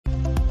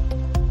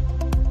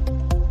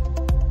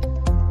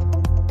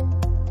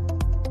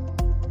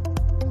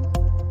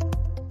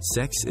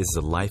Sex is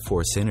the life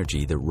force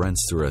energy that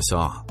runs through us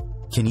all.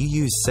 Can you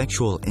use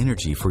sexual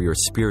energy for your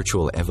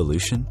spiritual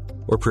evolution?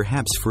 Or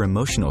perhaps for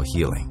emotional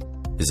healing?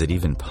 Is it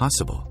even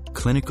possible?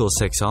 Clinical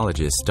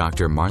sexologist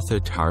Dr. Martha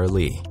Tara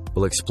Lee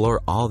will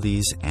explore all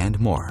these and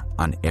more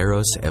on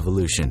Eros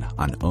Evolution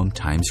on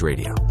OMTimes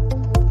Radio.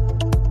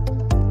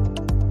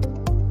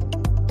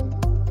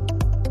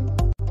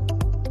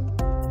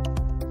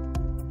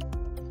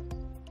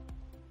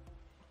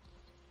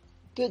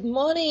 Good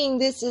morning,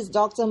 this is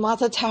Dr.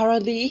 Martha Tara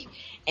Lee,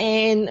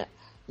 and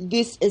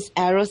this is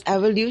Eros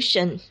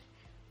Evolution.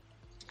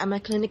 I'm a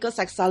clinical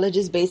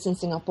sexologist based in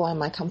Singapore, and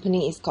my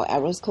company is called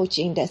Eros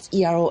Coaching. That's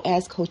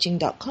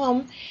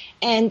eroscoaching.com.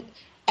 And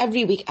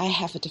every week I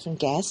have a different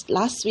guest.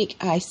 Last week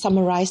I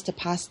summarized the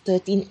past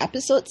 13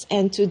 episodes,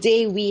 and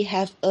today we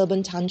have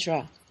Urban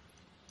Tantra.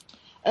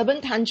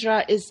 Urban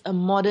Tantra is a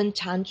modern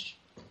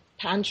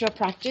Tantra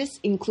practice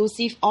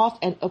inclusive of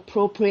and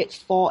appropriate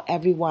for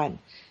everyone.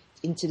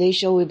 In today's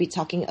show, we'll be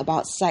talking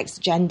about sex,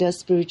 gender,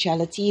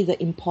 spirituality, the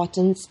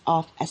importance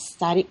of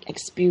ecstatic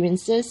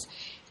experiences,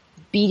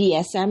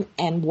 BDSM,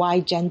 and why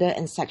gender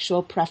and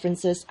sexual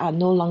preferences are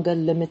no longer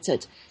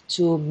limited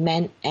to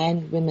men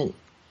and women.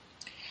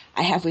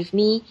 I have with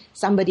me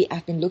somebody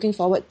I've been looking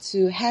forward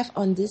to have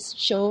on this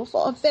show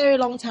for a very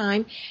long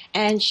time,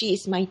 and she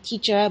is my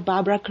teacher,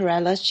 Barbara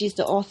Carrellas. She's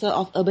the author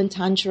of Urban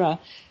Tantra,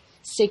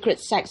 Sacred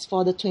Sex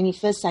for the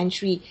 21st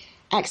Century.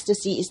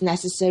 Ecstasy is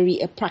Necessary,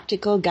 a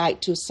practical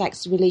guide to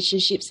sex,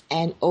 relationships,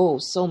 and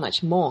so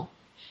much more.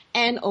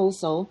 And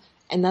also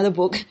another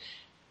book,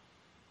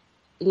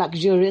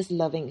 Luxurious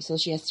Loving. So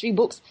she has 3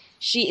 books.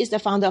 She is the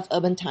founder of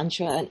Urban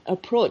Tantra, an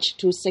approach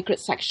to sacred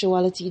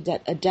sexuality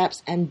that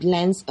adapts and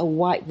blends a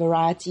wide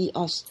variety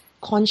of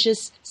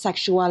conscious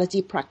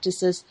sexuality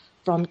practices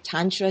from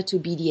Tantra to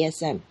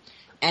BDSM.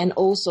 And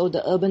also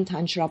the Urban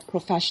Tantra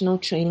Professional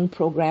Training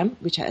Program,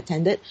 which I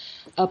attended,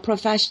 a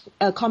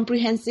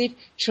comprehensive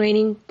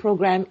training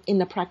program in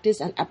the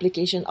practice and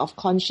application of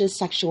conscious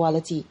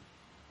sexuality.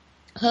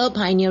 Her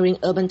pioneering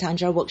Urban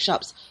Tantra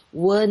workshops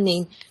were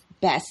named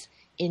Best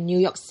in New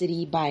York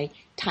City by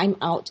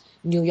TimeOut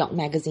New York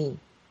Magazine.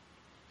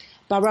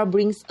 Barbara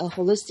brings a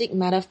holistic,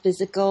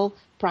 metaphysical,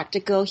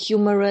 practical,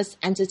 humorous,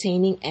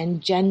 entertaining,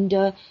 and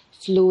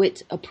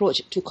gender-fluid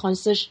approach to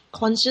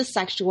conscious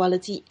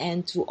sexuality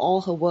and to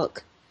all her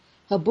work.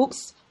 Her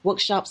books,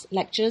 workshops,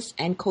 lectures,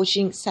 and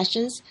coaching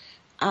sessions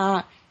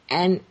are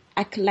an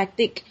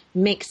eclectic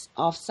mix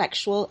of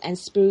sexual and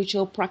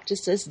spiritual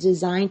practices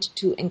designed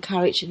to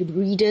encourage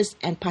readers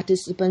and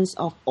participants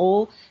of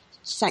all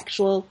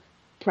sexual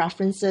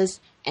preferences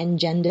and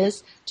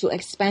genders to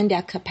expand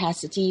their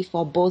capacity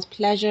for both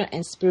pleasure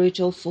and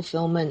spiritual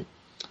fulfillment.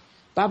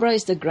 Barbara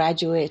is the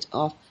graduate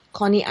of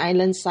Coney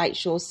Island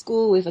Sideshow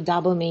School with a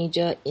double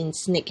major in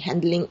snake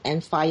handling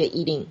and fire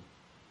eating.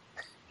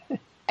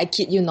 I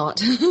kid you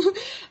not.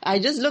 I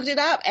just looked it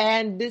up,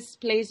 and this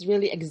place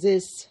really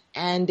exists,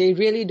 and they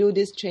really do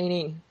this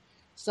training.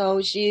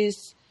 So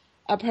she's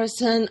a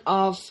person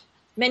of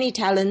many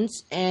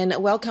talents, and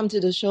welcome to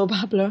the show,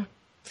 Barbara.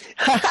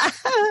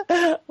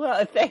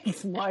 Well,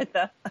 thanks,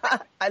 Martha.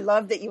 I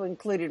love that you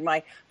included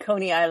my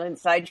Coney Island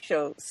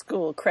Sideshow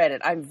School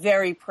credit. I'm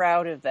very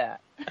proud of that.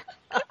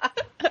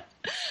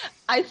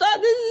 I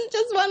thought this is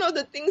just one of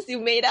the things you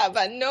made up,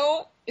 but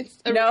no, it's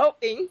a real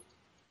thing.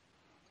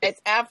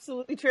 It's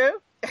absolutely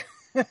true.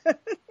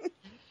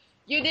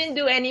 You didn't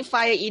do any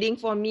fire eating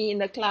for me in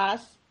the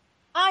class.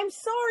 I'm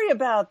sorry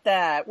about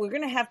that. We're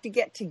going to have to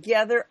get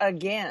together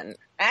again.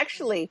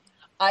 Actually,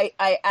 I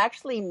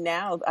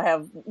now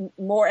have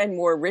more and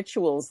more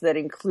rituals that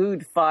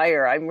include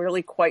fire. I'm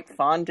really quite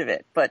fond of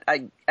it, but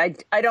I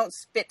don't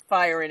spit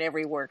fire in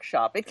every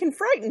workshop. It can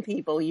frighten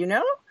people, you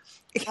know?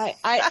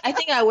 I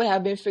think I would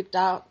have been freaked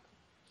out.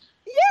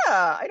 Yeah,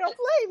 I don't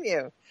blame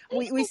you.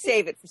 We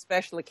save it for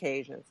special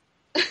occasions.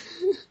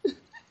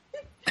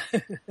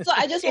 So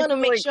I just want to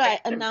make sure I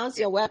announce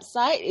your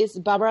website. It's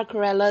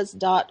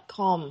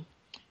barbaracarrellas.com.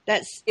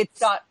 It's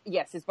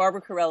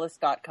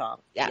barbaracarrellas.com.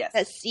 Yeah, yes.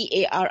 That's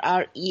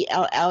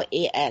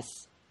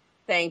Carrellas.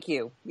 Thank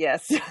you.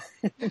 Yes.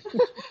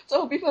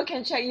 So people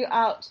can check you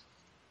out.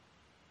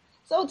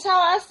 So tell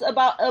us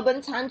about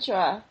Urban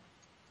Tantra.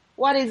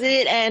 What is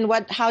it, and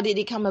how did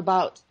it come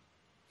about?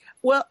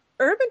 Well,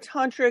 Urban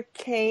Tantra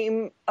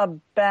came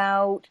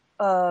about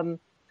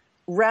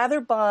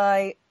rather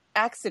by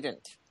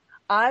accident.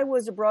 I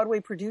was a Broadway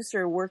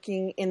producer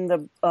working in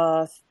the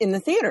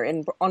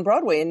theater on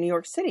Broadway in New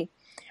York City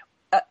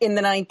in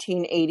the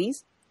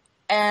 1980s.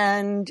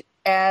 And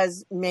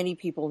as many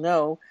people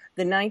know,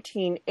 the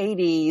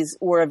 1980s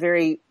were a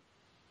very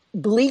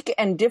bleak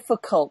and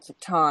difficult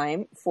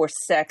time for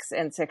sex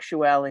and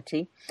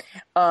sexuality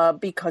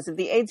because of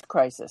the AIDS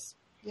crisis.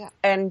 Yeah.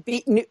 And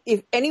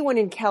if anyone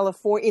in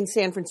California, in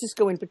San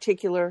Francisco in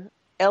particular,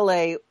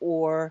 LA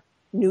or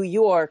New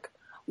York,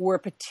 were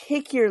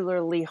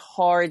particularly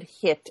hard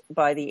hit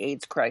by the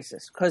AIDS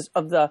crisis because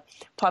of the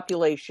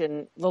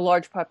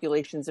large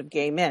populations of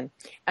gay men.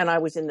 And I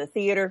was in the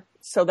theater,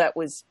 so that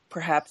was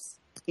perhaps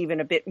even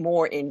a bit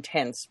more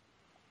intense.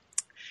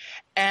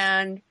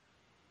 And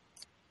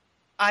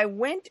I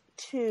went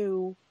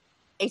to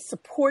a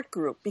support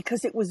group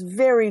because it was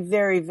very,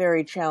 very,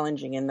 very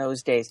challenging in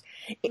those days.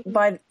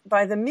 By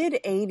the mid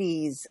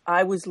 80s,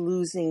 I was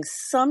losing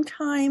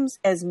sometimes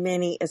as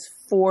many as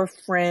 4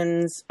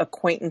 friends,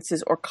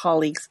 acquaintances, or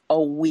colleagues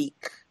a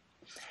week.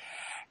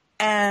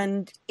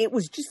 And it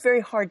was just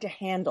very hard to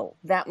handle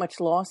that much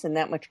loss and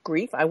that much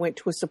grief. I went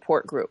to a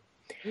support group.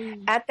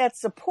 At that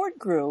support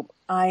group,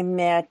 I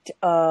met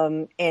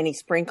Annie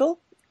Sprinkle,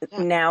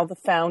 now the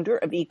founder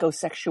of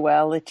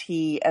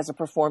Ecosexuality as a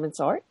performance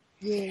art.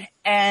 Yeah.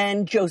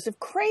 And Joseph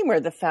Kramer,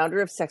 the founder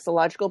of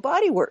Sexological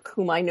Bodywork,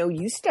 whom I know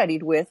you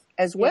studied with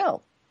as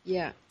well.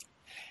 Yeah.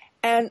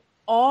 And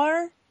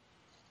our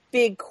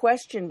big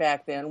question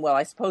back then, well,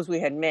 I suppose we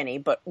had many,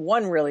 but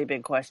one really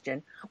big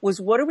question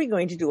was, what are we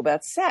going to do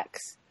about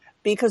sex?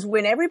 Because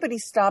when everybody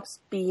stops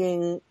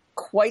being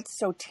quite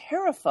so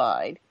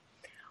terrified,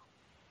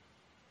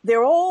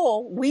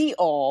 we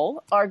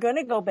all are going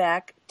to go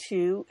back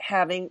to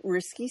having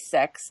risky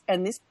sex,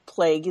 and this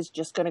plague is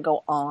just going to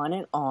go on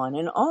and on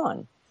and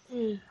on.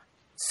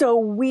 So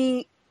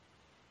we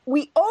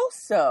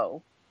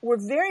also were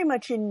very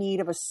much in need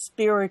of a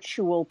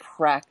spiritual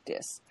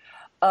practice.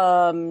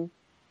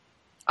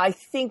 I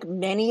think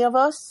many of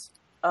us,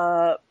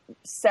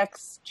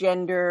 sex,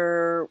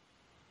 gender,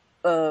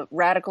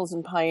 radicals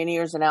and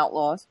pioneers and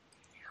outlaws,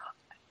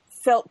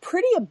 felt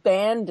pretty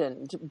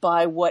abandoned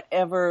by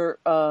whatever,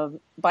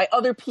 by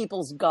other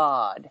people's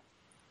God.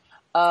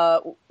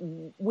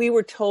 We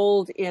were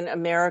told in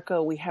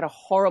America, we had a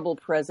horrible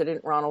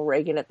president, Ronald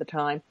Reagan at the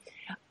time,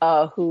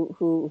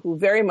 who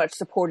very much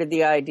supported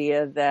the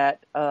idea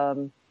that,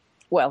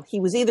 well, he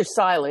was either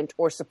silent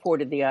or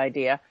supported the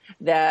idea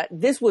that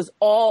this was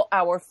all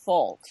our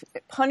fault,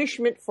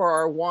 punishment for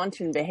our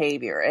wanton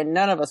behavior. And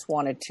none of us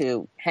wanted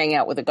to hang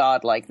out with a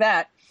God like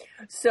that.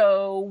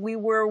 So we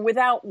were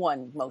without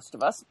one, most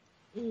of us.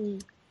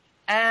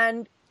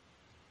 And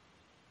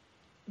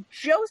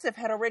Joseph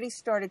had already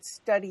started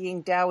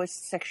studying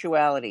Taoist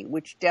sexuality,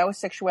 which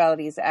Taoist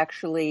sexuality is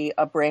actually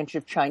a branch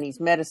of Chinese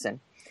medicine.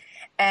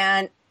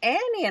 And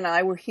Annie and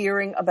I were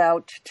hearing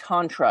about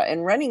Tantra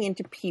and running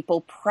into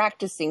people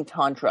practicing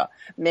Tantra,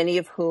 many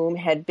of whom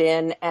had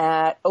been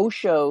at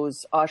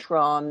Osho's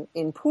ashram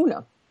in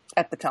Pune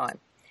at the time.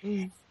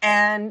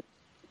 And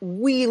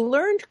we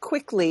learned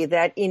quickly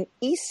that in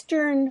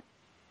Eastern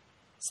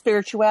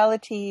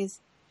spiritualities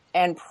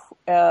and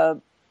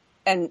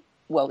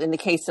well, in the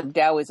case of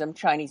Taoism,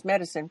 Chinese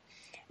medicine,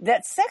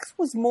 that sex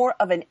was more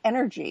of an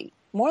energy,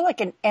 more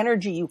like an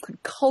energy you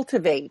could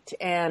cultivate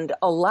and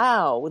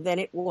allow than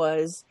it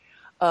was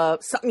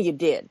something you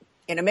did.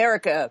 In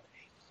America,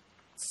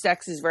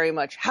 sex is very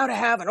much how to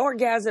have an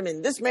orgasm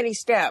in this many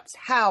steps,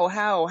 how,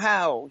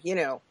 you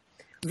know,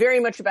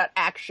 very much about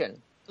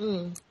action,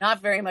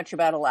 not very much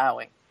about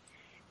allowing.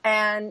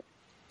 And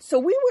so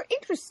we were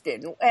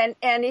interested, and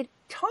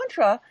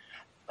Tantra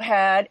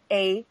had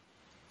a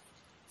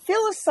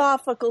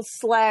philosophical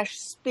 /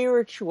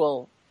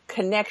 spiritual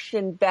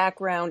connection,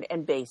 background,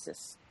 and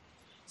basis.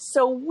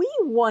 So we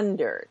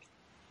wondered,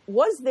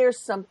 was there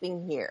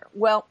something here?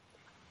 Well,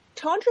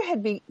 Tantra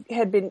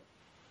had been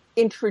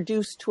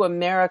introduced to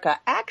America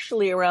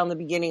actually around the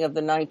beginning of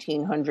the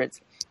 1900s,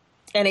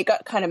 and it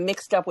got kind of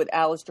mixed up with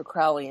Aleister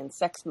Crowley and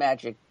sex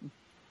magic.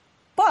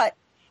 But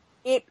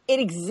it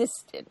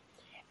existed,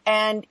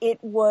 and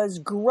it was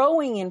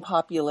growing in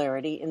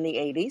popularity in the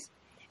 80s,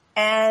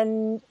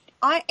 and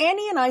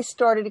Annie and I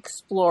started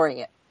exploring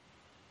it.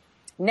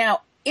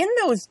 Now, in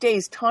those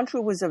days,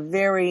 Tantra was a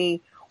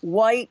very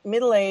white,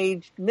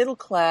 middle-aged,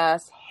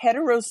 middle-class,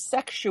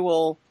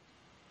 heterosexual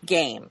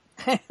game.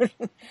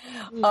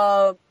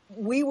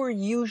 We were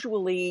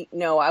usually,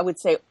 I would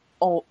say,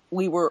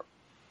 we were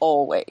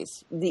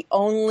always the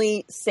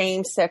only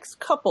same-sex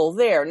couple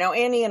there. Now,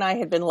 Annie and I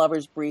had been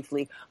lovers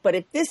briefly, but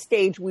at this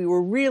stage, we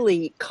were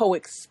really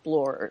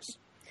co-explorers.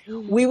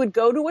 We would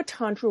go to a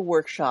Tantra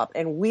workshop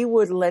and we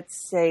would, let's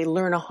say,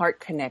 learn a heart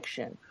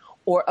connection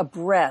or a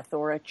breath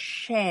or a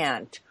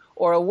chant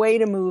or a way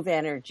to move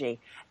energy.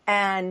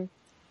 And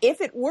if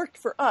it worked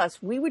for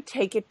us, we would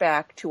take it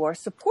back to our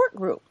support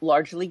group,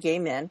 largely gay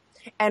men,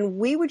 and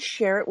we would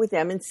share it with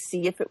them and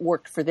see if it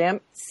worked for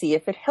them, see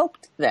if it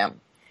helped them.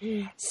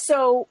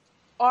 So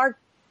our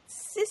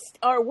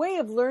way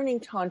of learning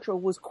Tantra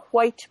was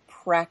quite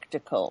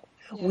practical.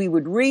 We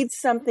would read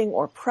something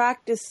or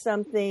practice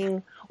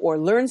something or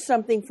learn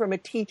something from a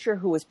teacher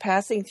who was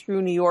passing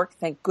through New York.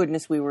 Thank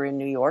goodness we were in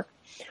New York,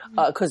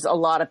 because a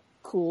lot of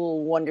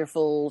cool,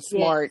 wonderful,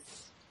 smart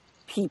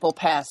people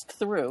passed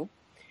through.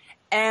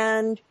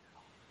 And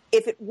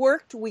if it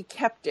worked, we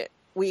kept it.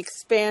 We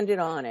expanded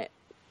on it.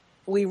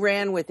 We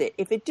ran with it.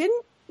 If it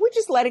didn't, we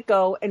just let it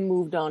go and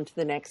moved on to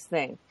the next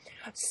thing.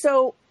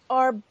 So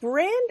our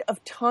brand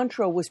of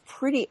Tantra was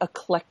pretty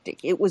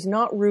eclectic. It was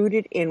not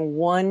rooted in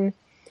one,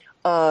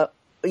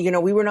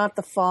 we were not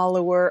the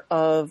follower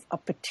of a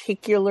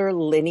particular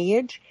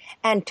lineage.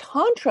 And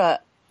Tantra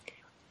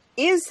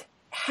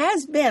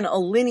has been a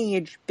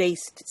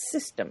lineage-based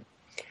system.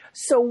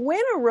 So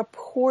when a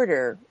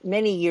reporter,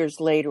 many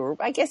years later,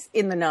 I guess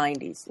in the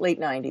 90s, late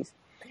 90s,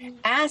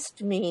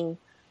 asked me,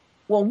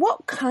 well,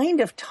 what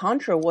kind of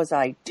Tantra was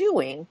I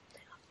doing?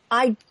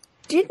 I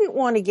didn't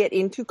want to get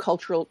into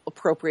cultural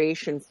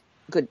appropriation,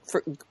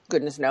 for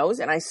goodness knows,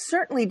 and I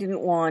certainly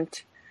didn't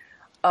want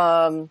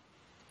to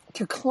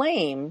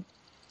claim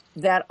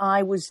that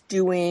I was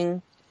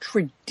doing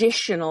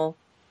traditional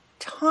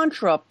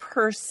Tantra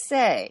per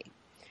se.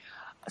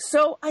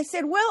 So I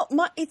said, well,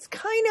 it's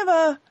kind of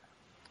a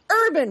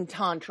urban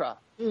Tantra.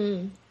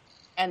 And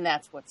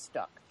that's what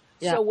stuck.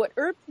 Yeah. So what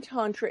urban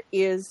Tantra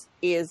is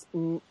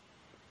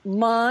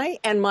my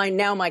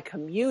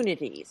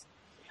community's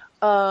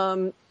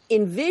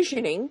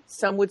envisioning,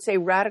 some would say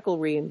radical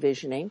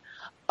re-envisioning,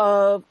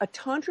 of a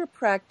Tantra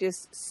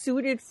practice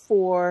suited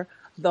for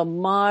the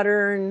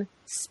modern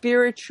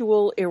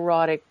spiritual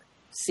erotic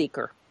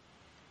seeker.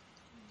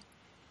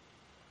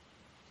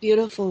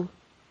 Beautiful.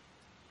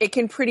 It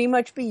can pretty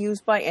much be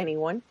used by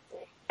anyone.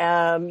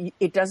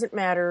 It doesn't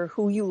matter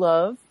who you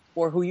love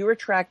or who you're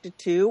attracted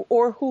to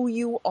or who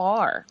you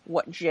are,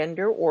 what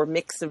gender or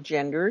mix of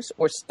genders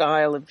or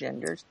style of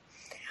genders.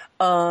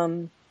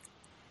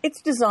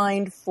 It's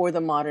designed for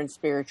the modern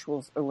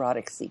spiritual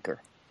erotic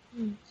seeker.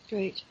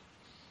 Great.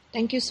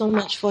 Thank you so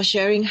much for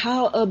sharing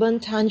how Urban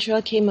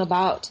Tantra came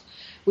about.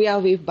 We are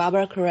with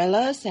Barbara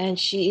Carrellas, and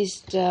she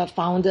is the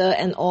founder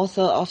and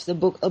author of the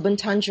book Urban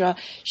Tantra.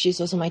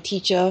 She's also my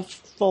teacher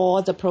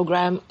for the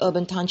program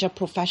Urban Tantra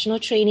Professional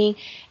Training.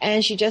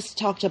 And she just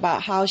talked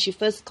about how she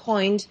first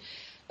coined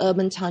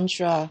Urban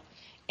Tantra,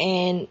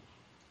 and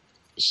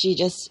she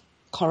just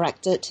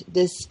corrected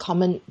this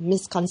common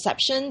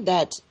misconception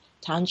that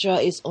Tantra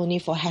is only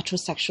for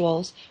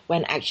heterosexuals,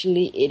 when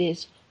actually it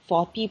is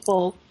for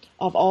people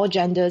of all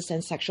genders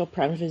and sexual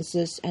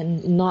preferences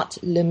and not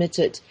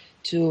limited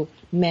to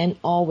men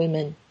or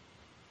women.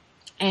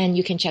 And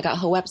you can check out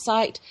her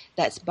website.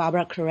 That's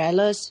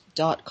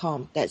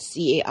barbaracarrellas.com. That's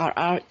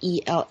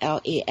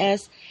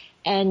CARRELLAS.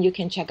 And you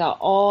can check out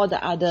all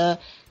the other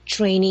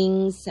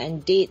trainings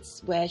and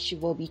dates where she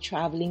will be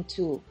traveling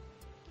to.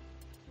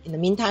 In the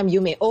meantime, you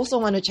may also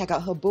want to check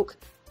out her book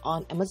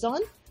on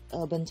Amazon,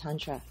 Urban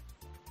Tantra.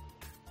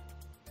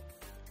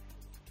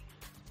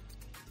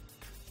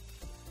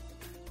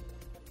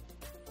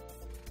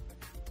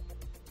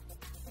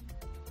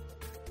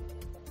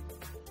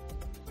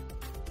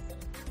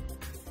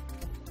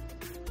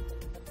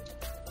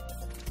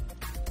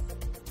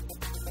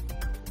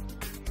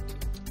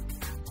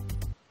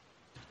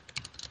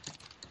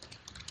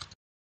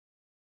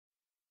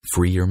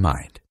 Free your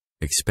mind.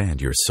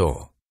 Expand your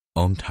soul.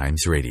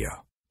 OMTimes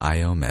Radio.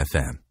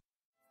 IOM-FM.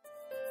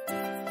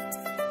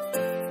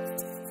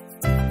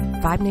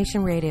 Vibe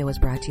Nation Radio is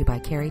brought to you by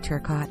Carrie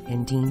Turcott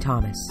and Dean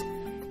Thomas.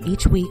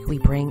 Each week we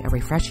bring a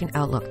refreshing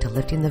outlook to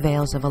lifting the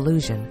veils of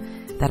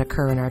illusion that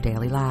occur in our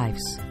daily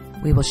lives.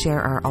 We will share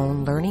our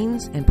own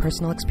learnings and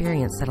personal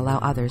experience that allow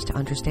others to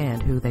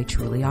understand who they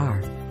truly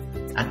are.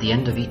 At the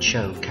end of each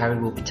show,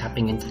 Carrie will be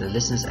tapping into the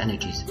listeners'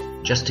 energies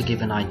just to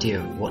give an idea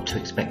of what to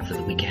expect for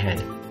the week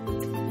ahead.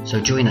 So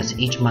join us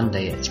each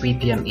Monday at 3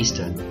 p.m.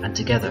 Eastern, and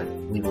together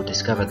we will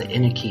discover the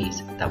inner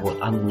keys that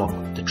will unlock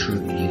the true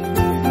you.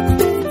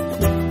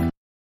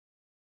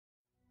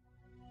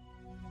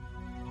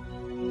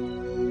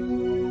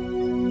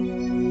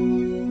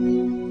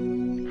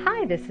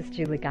 Hi, this is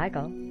Julie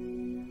Geigel.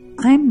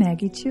 I'm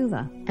Maggie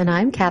Chula. And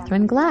I'm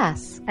Catherine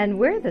Glass. And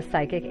we're the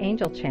Psychic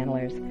Angel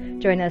Channelers.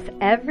 Join us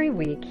every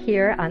week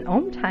here on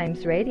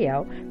OMTimes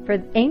Radio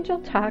for Angel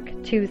Talk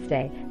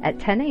Tuesday at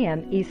 10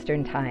 a.m.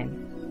 Eastern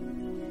Time.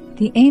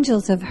 The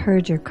angels have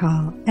heard your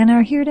call and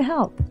are here to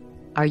help.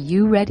 Are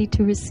you ready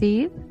to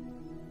receive?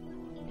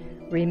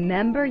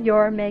 Remember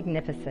your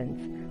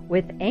magnificence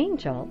with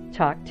Angel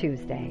Talk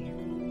Tuesday.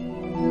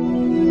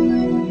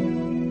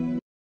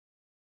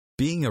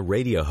 Being a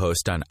radio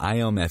host on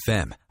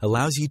IOM-FM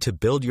allows you to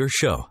build your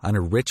show on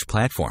a rich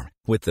platform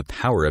with the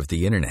power of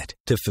the internet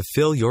to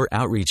fulfill your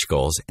outreach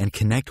goals and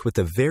connect with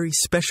a very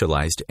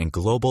specialized and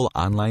global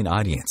online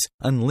audience,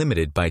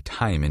 unlimited by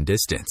time and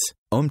distance.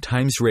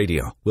 OMTimes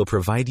Radio will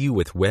provide you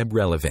with web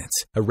relevance,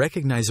 a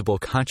recognizable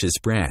conscious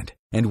brand,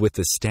 and with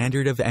the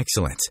standard of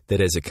excellence that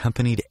has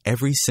accompanied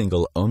every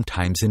single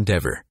OMTimes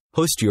endeavor.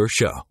 Host your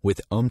show with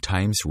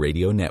OMTimes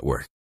Radio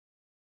Network.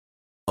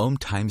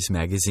 OMTimes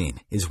Magazine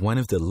is one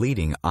of the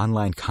leading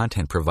online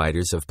content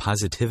providers of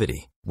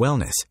positivity,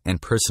 wellness, and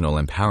personal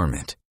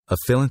empowerment. A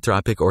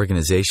philanthropic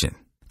organization,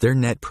 their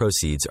net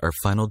proceeds are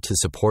funneled to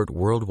support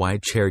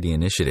worldwide charity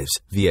initiatives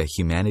via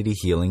Humanity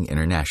Healing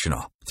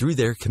International. Through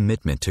their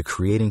commitment to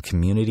creating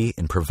community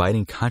and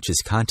providing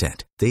conscious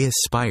content, they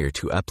aspire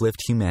to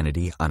uplift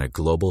humanity on a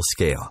global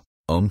scale.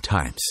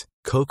 OMTimes,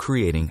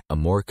 co-creating a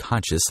more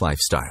conscious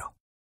lifestyle.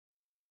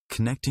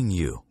 Connecting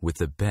you with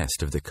the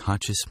best of the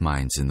conscious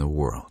minds in the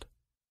world.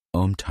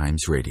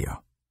 OMTimes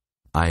Radio.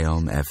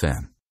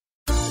 IOM-FM.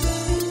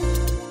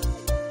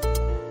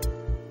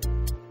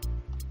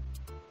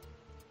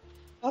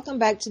 Welcome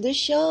back to the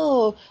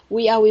show.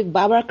 We are with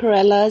Barbara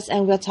Carrellas,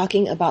 and we're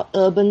talking about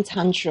Urban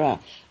Tantra.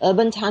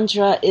 Urban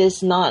Tantra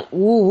is not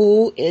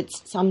woo-woo.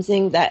 It's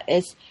something that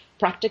is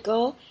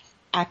practical,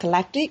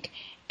 eclectic,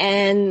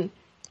 and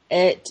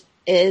it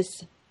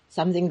is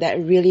something that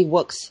really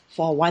works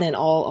for one and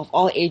all of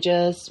all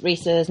ages,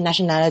 races,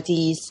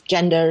 nationalities,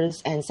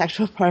 genders, and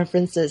sexual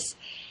preferences.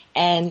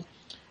 And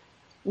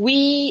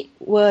we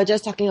were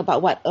just talking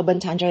about what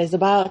Urban Tantra is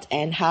about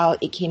and how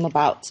it came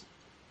about.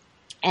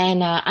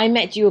 And I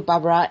met you,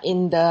 Barbara,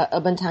 in the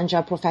Urban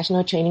Tantra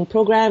professional training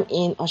program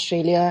in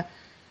Australia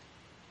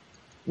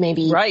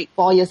maybe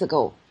 4 years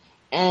ago.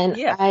 And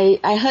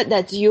I heard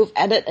that you've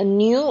added a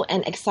new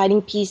and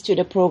exciting piece to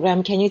the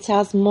program. Can you tell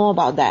us more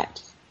about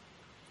that?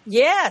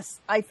 Yes,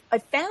 I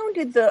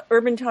founded the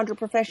Urban Tantra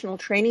Professional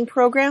Training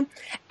Program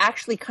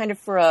actually kind of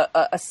for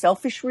a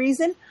selfish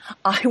reason.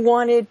 I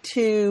wanted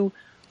to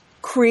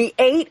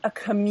create a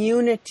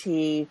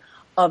community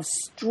of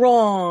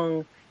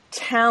strong,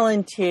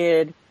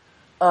 talented,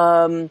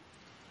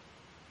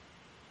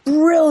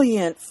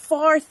 brilliant,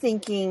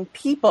 far-thinking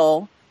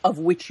people, of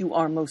which you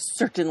are most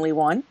certainly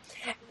one,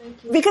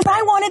 because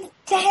I wanted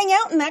to hang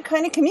out in that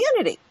kind of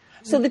community.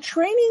 So the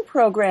training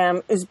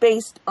program is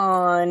based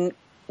on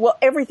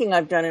everything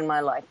I've done in my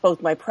life,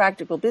 both my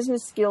practical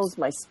business skills,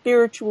 my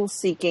spiritual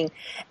seeking,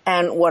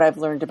 and what I've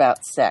learned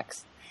about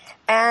sex.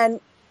 And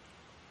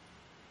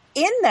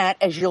in that,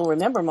 as you'll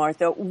remember,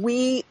 Martha,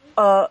 we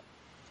learned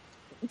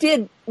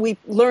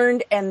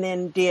and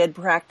then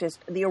practiced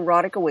the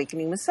erotic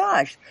awakening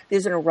massage.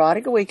 There's an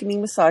erotic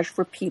awakening massage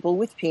for people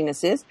with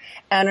penises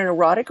and an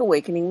erotic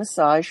awakening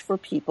massage for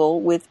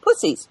people with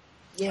pussies.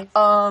 Yes.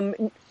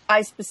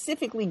 I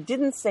specifically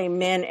didn't say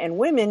men and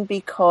women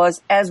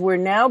because, as we're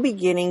now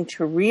beginning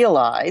to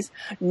realize,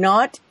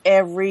 not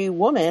every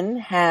woman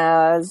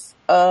has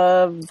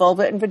a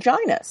vulva and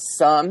vagina.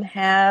 Some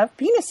have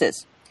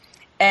penises.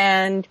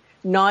 And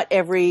not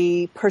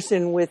every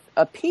person with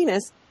a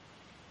penis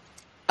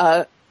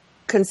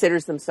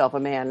considers themselves a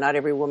man. Not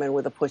every woman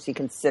with a pussy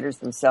considers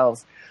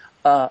themselves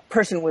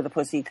person with a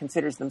pussy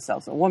considers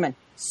themselves a woman.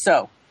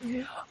 So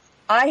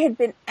I had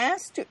been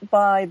asked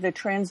by the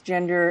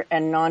transgender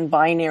and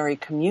non-binary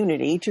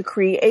community to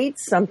create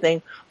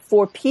something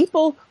for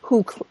people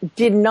who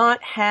did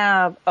not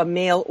have a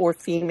male or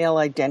female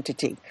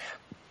identity,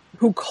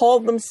 who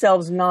called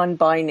themselves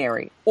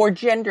non-binary or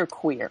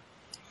genderqueer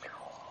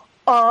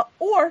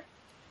or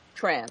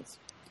trans.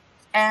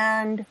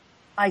 And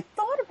I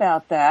thought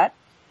about that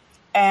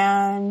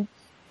and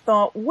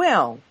thought,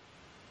 well,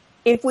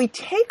 if we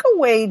take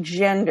away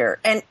gender,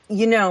 and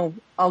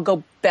I'll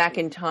go back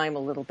in time a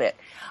little bit.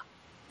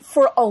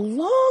 For a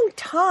long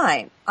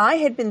time, I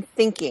had been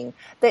thinking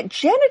that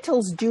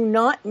genitals do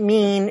not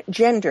mean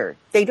gender.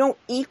 They don't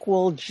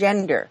equal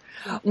gender.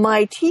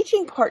 My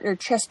teaching partner,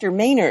 Chester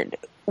Maynard,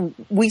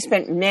 we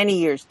spent many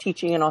years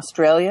teaching in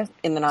Australia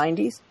in the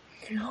 90s.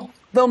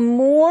 The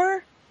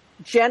more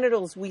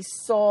genitals we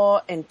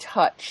saw and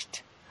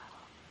touched,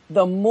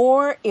 the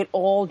more it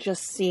all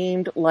just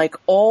seemed like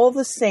all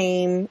the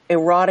same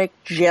erotic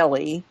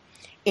jelly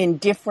in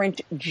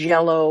different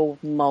jello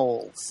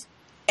molds.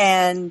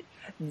 And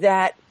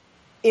that,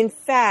 in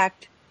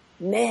fact,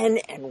 men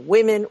and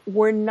women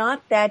were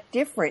not that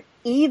different,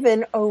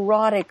 even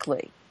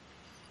erotically.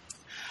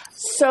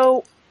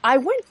 So I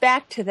went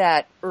back to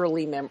that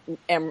early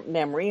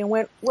memory and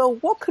went, well,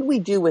 what could we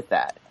do with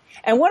that?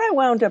 And what I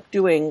wound up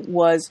doing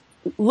was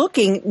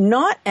looking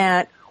not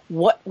at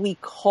what we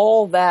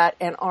call that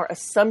and our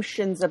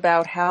assumptions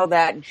about how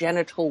that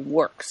genital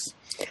works.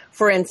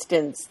 For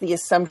instance, the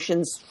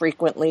assumptions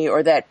frequently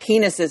are that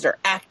penises are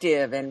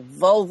active and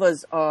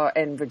vulvas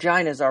and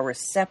vaginas are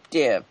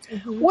receptive.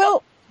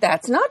 Well,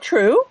 that's not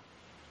true.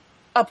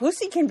 A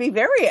pussy can be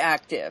very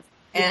active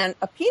and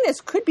a penis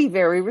could be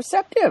very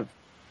receptive.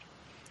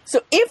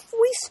 So if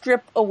we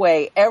strip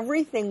away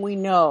everything we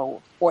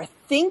know or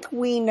think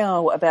we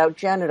know about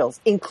genitals,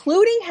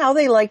 including how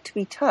they like to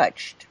be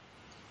touched,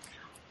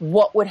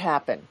 what would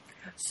happen?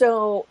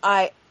 So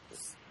I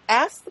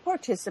asked the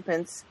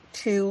participants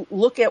to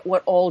look at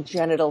what all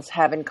genitals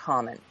have in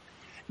common.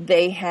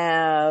 They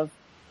have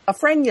a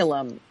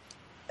frenulum,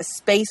 a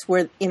space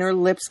where inner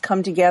lips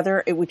come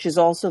together, which is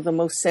also the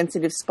most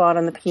sensitive spot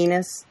on the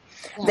penis.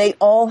 Yeah. They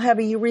all have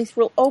a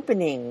urethral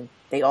opening.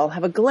 They all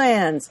have a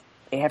glans.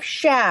 They have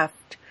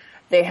shaft.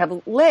 They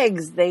have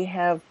legs. They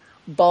have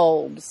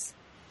bulbs.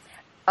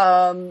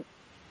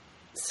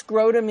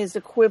 Scrotum is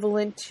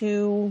equivalent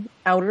to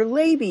outer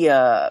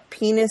labia.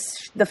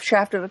 Penis, the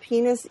shaft of a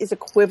penis is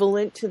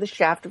equivalent to the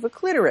shaft of a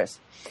clitoris.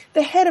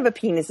 The head of a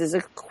penis is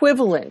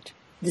equivalent,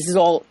 this is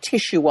all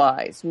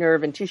tissue-wise,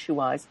 nerve and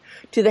tissue-wise,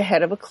 to the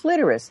head of a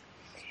clitoris.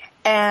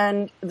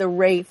 And the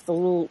raphe, the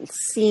little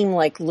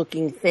seam-like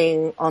looking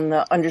thing on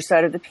the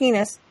underside of the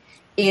penis,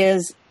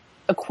 is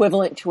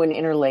equivalent to an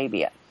inner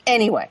labia.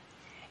 Anyway,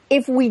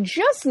 if we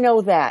just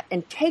know that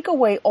and take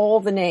away all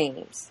the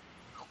names,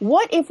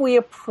 what if we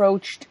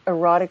approached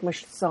erotic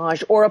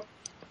massage or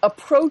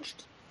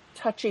approached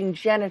touching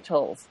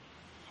genitals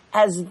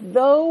as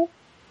though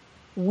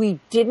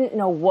we didn't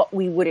know what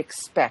we would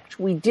expect?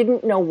 We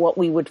didn't know what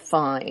we would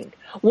find.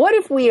 What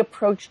if we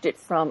approached it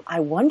from,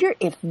 I wonder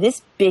if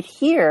this bit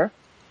here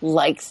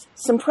likes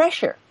some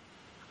pressure.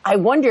 I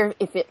wonder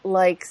if it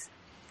likes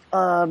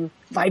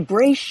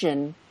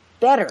vibration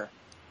better.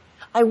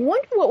 I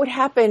wonder what would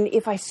happen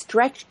if I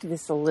stretched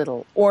this a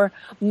little, or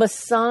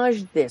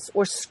massaged this,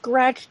 or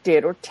scratched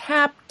it, or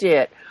tapped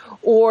it,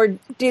 or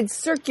did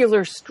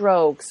circular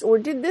strokes, or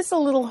did this a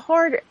little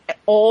harder,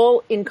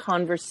 all in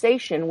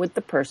conversation with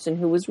the person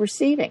who was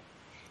receiving.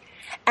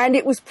 And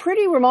it was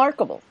pretty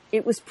remarkable.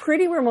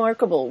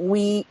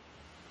 We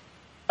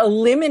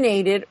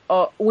eliminated,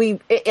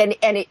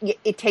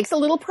 it takes a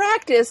little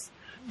practice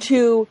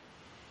to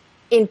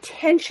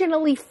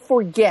intentionally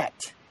forget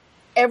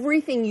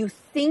everything you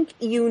think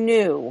you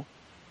knew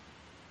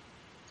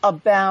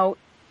about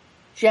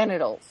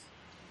genitals,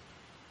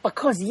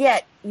 because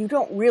yet you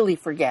don't really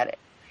forget it.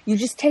 You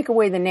just take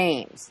away the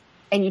names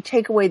and you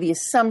take away the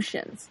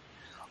assumptions.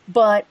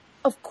 But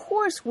of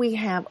course we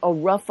have a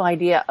rough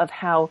idea of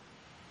how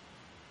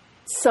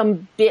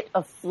some bit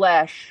of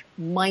flesh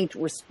might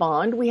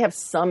respond. We have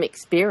some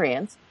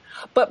experience.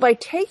 But by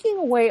taking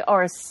away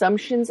our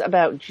assumptions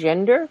about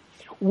gender,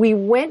 we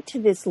went to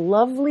this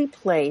lovely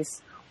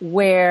place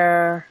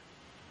where,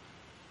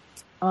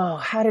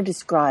 how to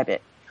describe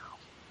it?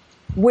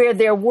 Where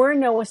there were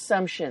no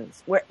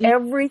assumptions, where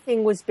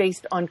everything was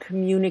based on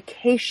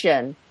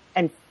communication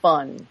and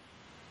fun.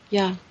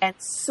 Yeah. And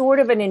sort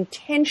of an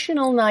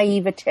intentional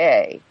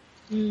naivete.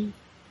 Beautiful.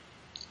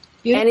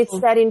 And it's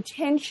that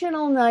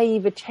intentional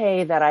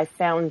naivete that I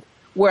found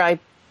where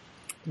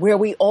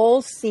we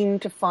all seem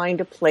to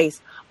find a place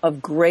of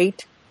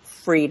great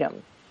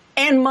freedom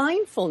and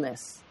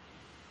mindfulness.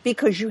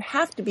 Because you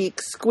have to be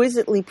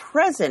exquisitely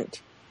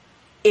present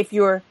if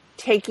you're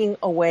taking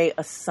away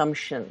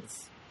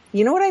assumptions.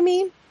 You know what I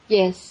mean?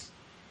 Yes.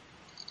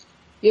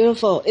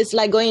 Beautiful. It's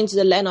like going into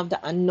the land of the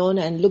unknown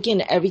and looking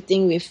at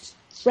everything with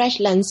fresh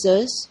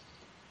lenses.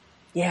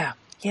 Yeah,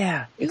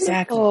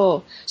 exactly.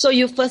 Oh, so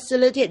you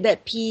facilitate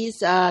that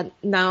piece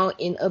now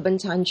in Urban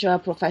Tantra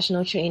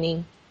professional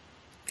training?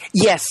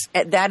 Yes,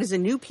 that is a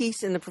new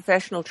piece in the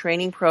professional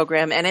training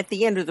program. And at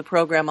the end of the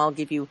program, I'll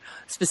give you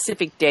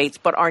specific dates.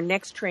 But our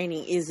next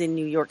training is in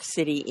New York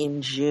City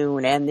in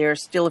June, and there are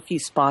still a few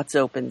spots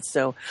open.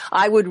 So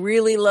I would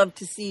really love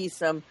to see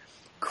some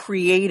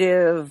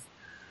creative,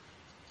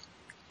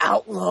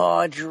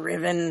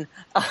 outlaw-driven,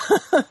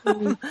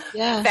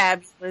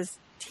 fabulous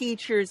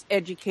teachers,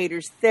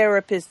 educators,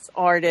 therapists,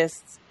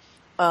 artists,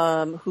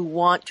 who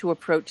want to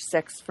approach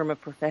sex from a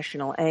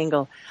professional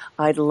angle.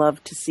 I'd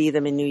love to see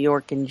them in New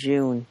York in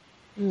June.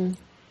 Don't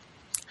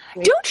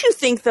you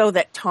think, though,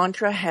 that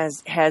Tantra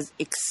has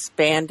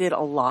expanded a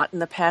lot in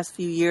the past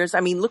few years? I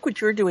mean, look what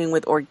you're doing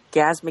with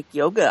orgasmic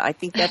yoga. I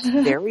think that's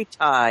very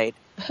tied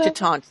to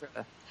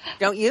Tantra.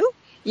 Don't you?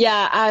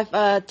 Yeah,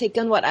 I've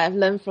taken what I've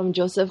learned from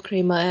Joseph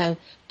Kramer and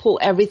pulled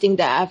everything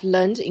that I've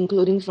learned,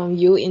 including from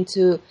you,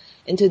 into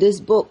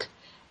this book.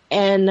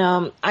 And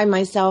I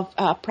myself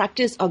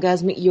practice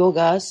orgasmic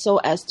yoga so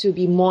as to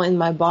be more in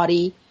my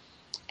body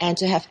and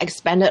to have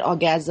expanded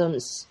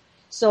orgasms.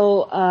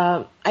 So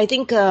I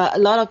think a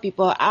lot of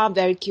people are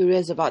very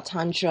curious about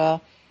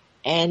Tantra.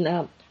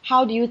 And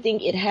how do you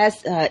think it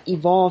has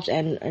evolved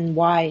and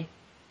why?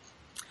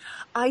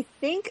 I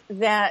think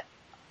that,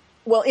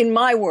 well, in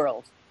my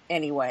world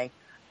anyway,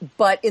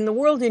 but in the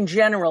world in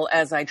general,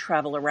 as I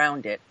travel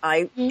around it,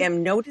 I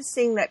am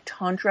noticing that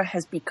Tantra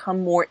has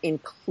become more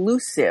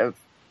inclusive,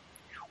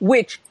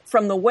 which,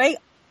 from the way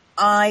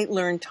I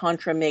learned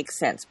Tantra, makes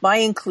sense. By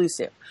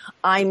inclusive,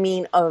 I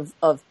mean of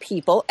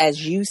people,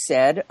 as you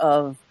said,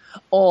 of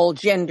all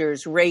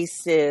genders,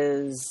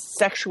 races,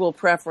 sexual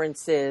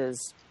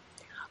preferences.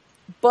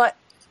 But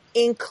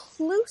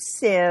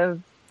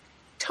inclusive,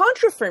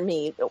 Tantra for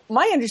me,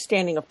 my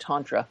understanding of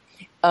Tantra,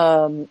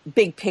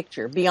 big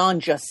picture,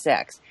 beyond just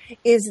sex,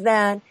 is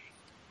that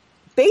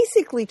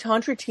basically,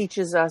 Tantra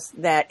teaches us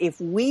that if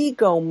we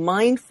go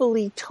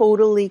mindfully,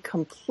 totally,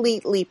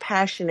 completely,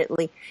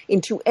 passionately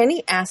into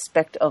any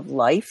aspect of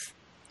life,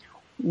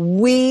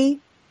 we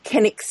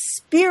can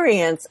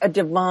experience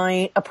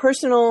a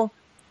personal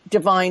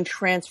divine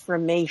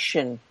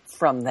transformation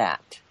from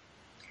that.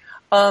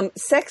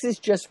 Sex is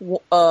just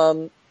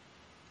a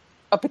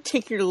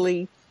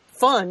particularly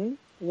fun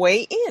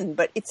way in,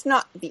 but it's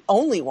not the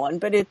only one,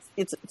 but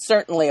it's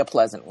certainly a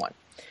pleasant one.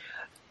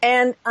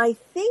 And I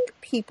think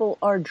people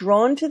are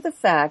drawn to the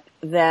fact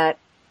that,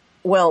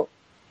 well,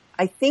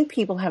 I think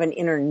people have an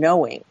inner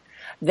knowing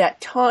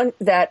that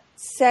that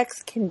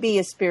sex can be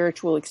a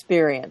spiritual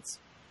experience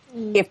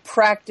if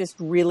practiced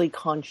really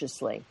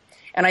consciously.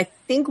 And I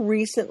think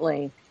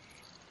recently,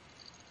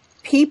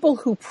 people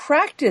who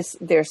practice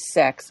their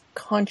sex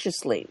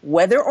consciously,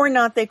 whether or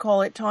not they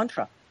call it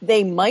Tantra,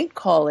 they might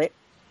call it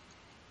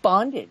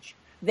bondage.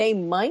 They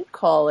might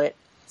call it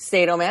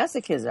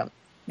sadomasochism.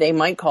 They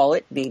might call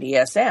it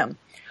BDSM.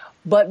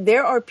 But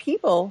there are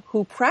people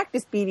who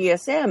practice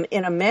BDSM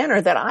in a manner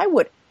that I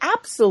would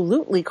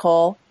absolutely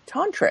call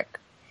tantric.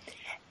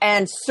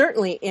 And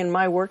certainly in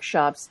my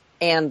workshops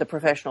and the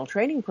professional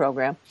training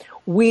program,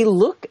 we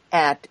look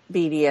at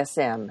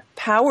BDSM,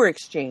 power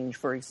exchange,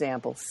 for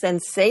example,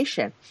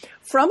 sensation,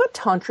 from a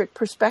tantric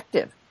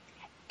perspective.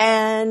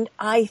 And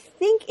I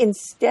think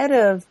instead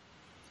of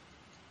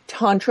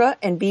Tantra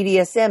and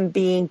BDSM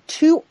being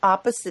two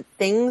opposite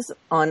things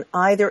on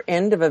either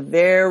end of a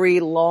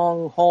very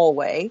long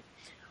hallway,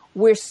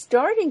 we're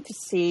starting to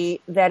see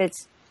that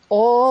it's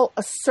all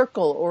a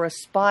circle or a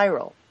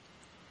spiral,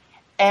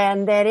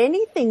 and that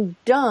anything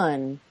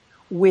done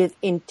with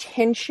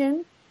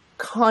intention,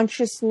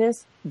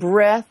 consciousness,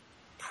 breath,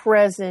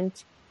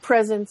 presence,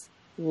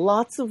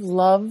 lots of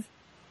love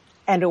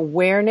and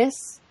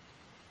awareness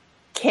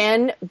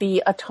can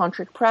be a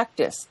tantric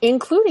practice,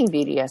 including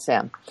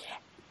BDSM.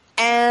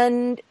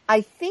 And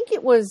I think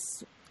it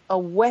was a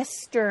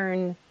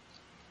Western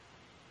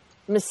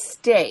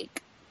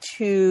mistake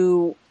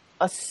to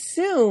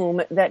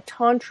assume that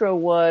Tantra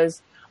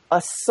was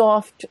a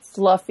soft,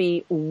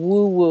 fluffy,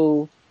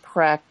 woo-woo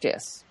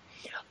practice.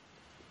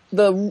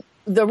 The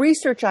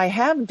research I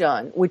have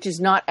done, which is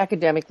not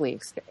academically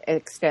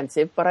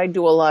extensive, but I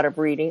do a lot of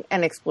reading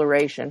and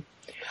exploration,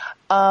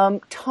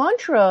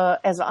 Tantra,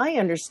 as I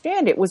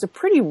understand it, was a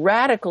pretty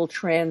radical,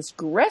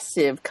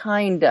 transgressive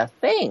kind of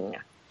thing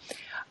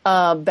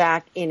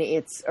back in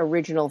its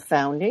original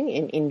founding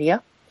in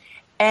India.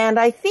 And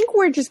I think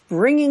we're just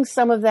bringing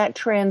some of that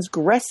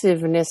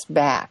transgressiveness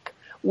back,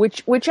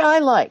 which I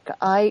like.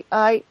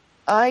 I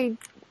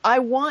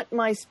want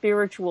my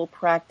spiritual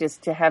practice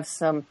to have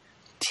some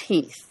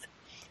teeth,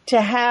 to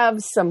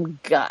have some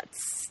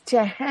guts,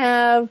 to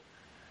have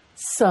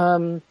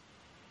some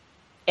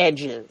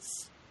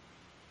edges.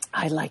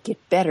 I like it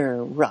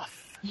better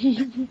rough.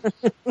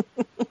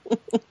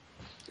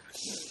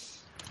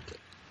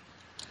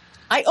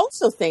 I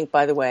also think,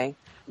 by the way,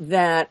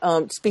 that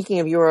speaking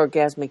of your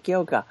orgasmic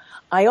yoga,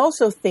 I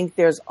also think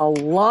there's a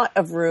lot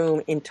of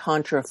room in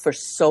Tantra for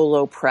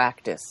solo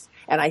practice.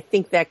 And I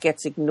think that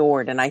gets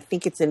ignored. And I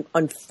think it's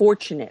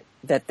unfortunate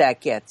that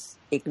gets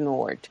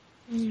ignored.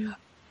 Mm.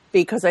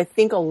 Because I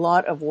think a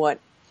lot of what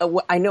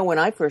I know when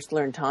I first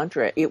learned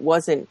Tantra, it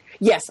wasn't,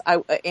 yes,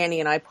 Annie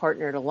and I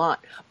partnered a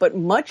lot, but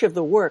much of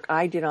the work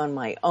I did on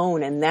my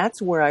own, and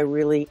that's where I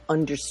really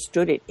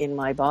understood it in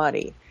my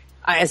body.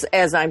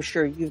 As I'm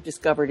sure you've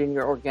discovered in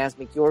your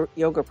orgasmic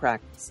yoga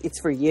practice.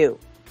 It's for you.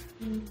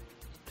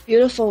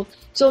 Beautiful.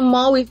 So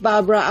more with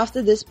Barbara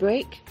after this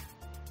break.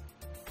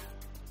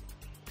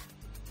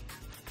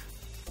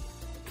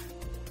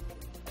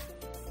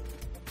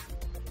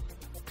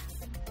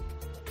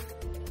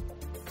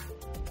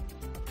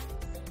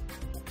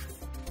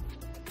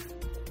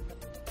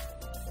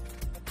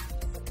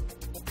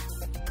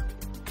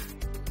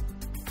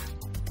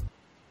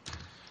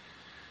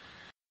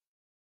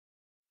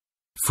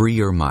 Free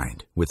your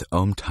mind with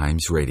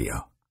OMTimes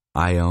Radio,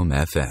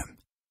 IOM-FM.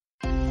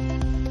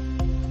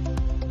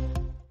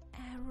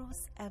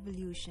 Eros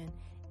Evolution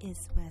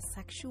is where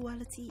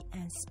sexuality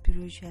and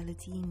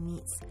spirituality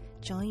meets.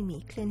 Join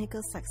me,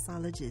 clinical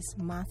sexologist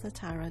Martha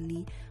Tara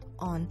Lee,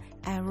 on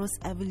Eros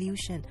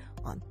Evolution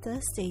on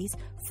Thursdays,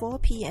 4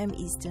 p.m.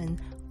 Eastern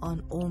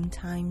on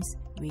OMTimes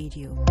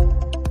Radio.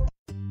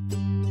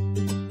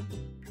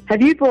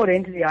 Have you bought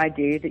into the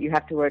idea that you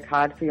have to work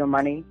hard for your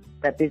money,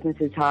 that business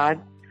is hard?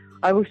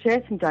 I will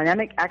share some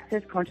dynamic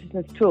access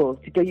consciousness tools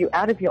to get you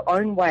out of your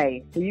own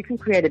way so you can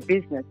create a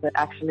business that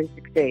actually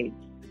succeeds.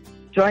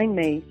 Join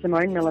me,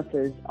 Simone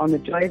Millisers, on The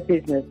Joy of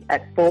Business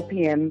at 4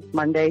 p.m.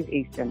 Mondays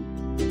Eastern.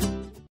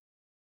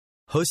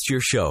 Host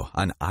your show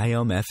on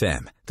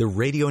IOM-FM, the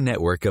radio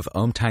network of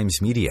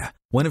OMTimes Media,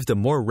 one of the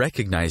more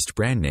recognized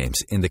brand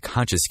names in the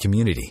conscious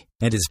community,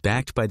 and is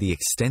backed by the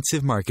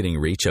extensive marketing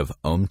reach of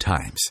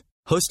OMTimes.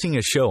 Hosting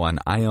a show on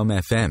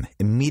IOM-FM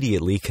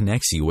immediately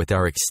connects you with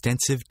our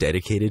extensive,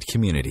 dedicated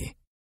community.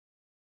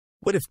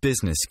 What if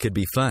business could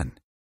be fun?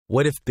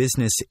 What if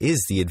business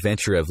is the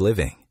adventure of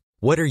living?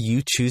 What are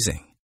you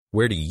choosing?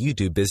 Where do you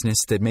do business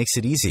that makes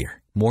it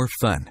easier, more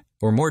fun,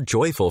 or more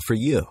joyful for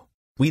you?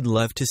 We'd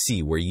love to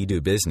see where you do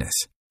business.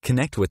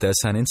 Connect with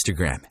us on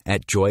Instagram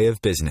at Joy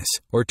of Business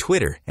or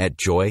Twitter at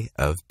Joy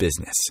of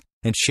Business,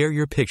 and share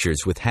your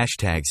pictures with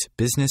hashtags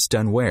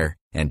BusinessDoneWhere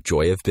and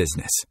Joy of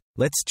Business.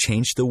 Let's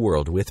change the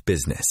world with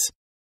business.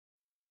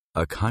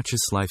 A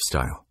conscious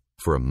lifestyle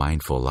for a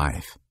mindful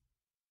life.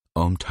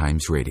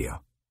 OMTimes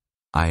Radio,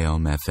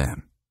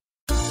 IOM-FM.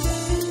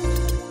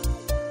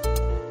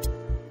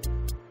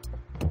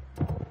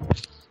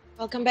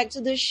 Welcome back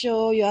to the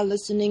show. You are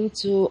listening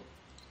to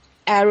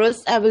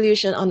Eros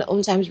Evolution on the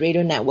OMTimes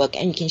Radio Network,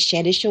 and you can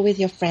share the show with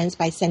your friends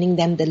by sending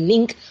them the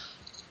link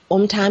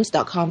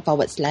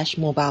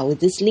omtimes.com/mobile. With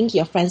this link,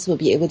 your friends will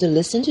be able to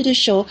listen to the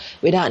show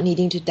without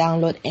needing to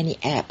download any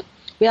app.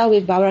 We are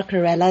with Barbara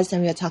Carrellas,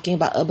 and we are talking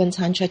about Urban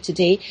Tantra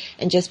today.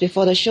 And just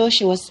before the show,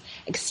 she was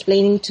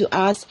explaining to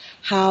us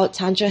how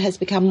Tantra has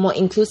become more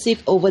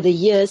inclusive over the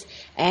years,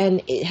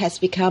 and it has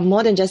become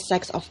more than just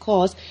sex, of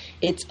course.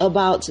 It's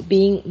about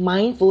being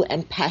mindful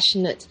and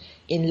passionate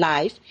in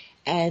life,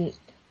 and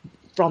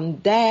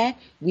from there,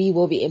 we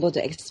will be able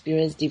to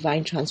experience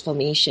divine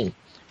transformation.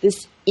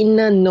 This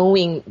inner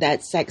knowing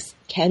that sex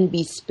can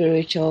be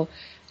spiritual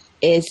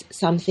is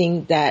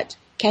something that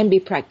can be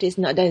practiced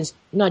not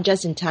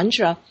just in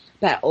Tantra,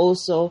 but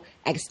also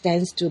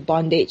extends to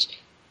bondage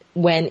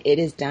when it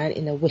is done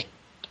in a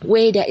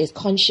way that is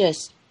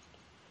conscious.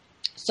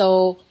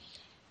 So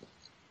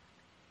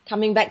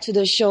coming back to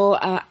the show,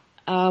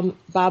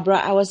 Barbara,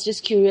 I was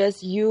just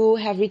curious. You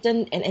have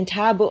written an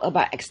entire book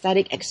about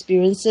ecstatic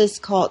experiences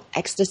called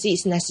 "Ecstasy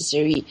is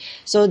Necessary."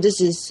 So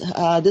this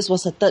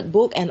was a third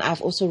book, and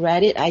I've also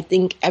read it. I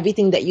think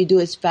everything that you do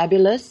is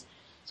fabulous.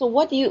 So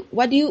why do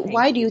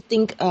you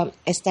think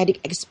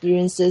ecstatic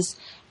experiences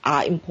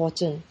are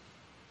important?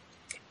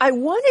 I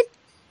wanted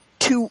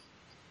two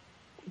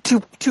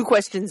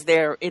questions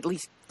there, at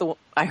least.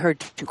 I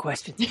heard two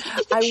questions.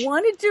 I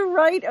wanted to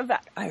write about.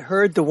 I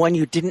heard the one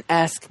you didn't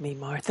ask me,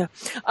 Martha.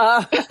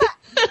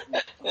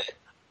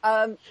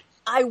 I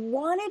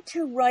wanted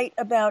to write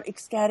about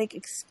ecstatic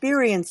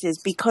experiences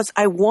because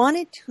I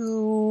wanted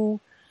to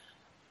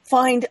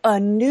find a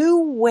new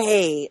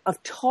way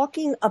of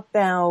talking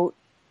about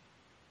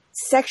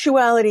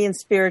sexuality and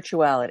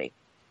spirituality.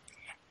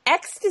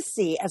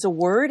 Ecstasy as a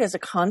word, as a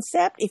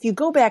concept, if you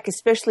go back,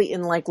 especially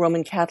in like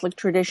Roman Catholic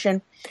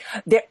tradition,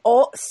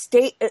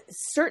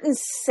 certain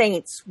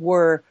saints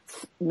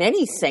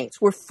many saints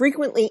were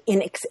frequently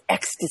in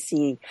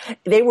ecstasy.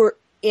 They were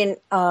in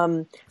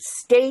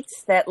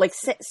states that, like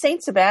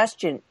Saint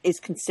Sebastian is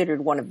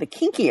considered one of the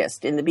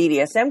kinkiest in the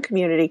BDSM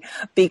community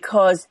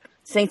because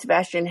Saint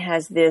Sebastian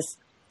has this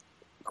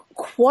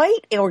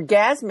quite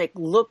orgasmic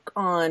look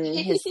on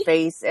his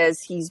face as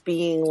he's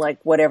being like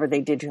whatever they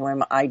did to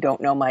him. I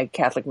don't know my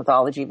Catholic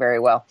mythology very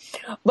well,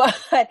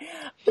 but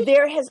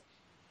there has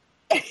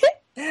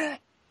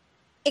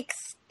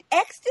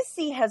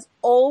ecstasy has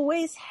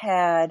always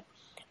had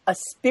a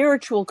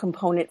spiritual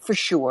component for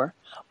sure,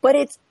 but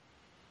it's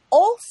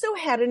also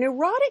had an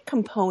erotic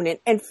component,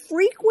 and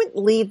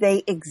frequently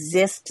they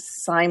exist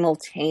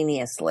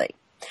simultaneously.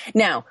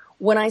 Now,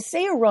 when I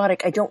say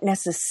erotic, I don't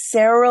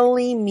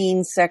necessarily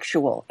mean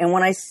sexual. And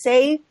when I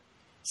say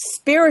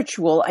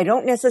spiritual, I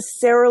don't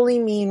necessarily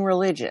mean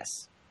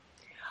religious.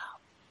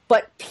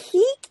 But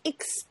peak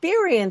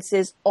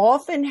experiences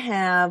often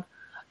have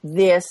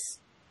this,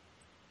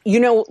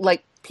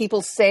 like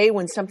people say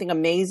when something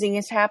amazing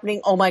is happening,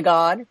 oh my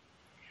God,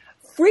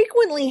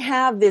 frequently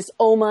have this,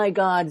 oh my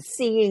God,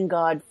 seeing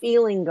God,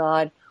 feeling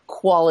God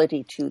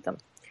quality to them.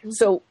 Mm-hmm.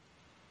 So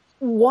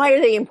why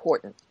are they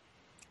important?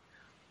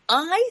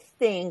 I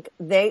think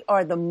they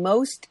are the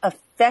most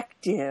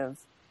effective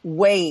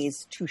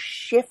ways to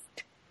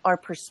shift our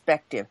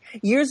perspective.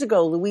 Years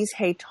ago, Louise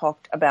Hay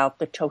talked about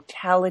the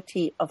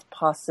totality of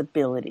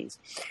possibilities.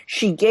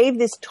 She gave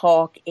this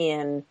talk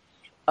in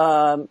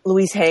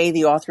Louise Hay,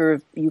 the author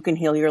of You Can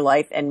Heal Your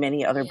Life and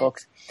many other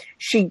books.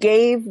 She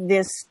gave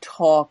this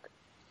talk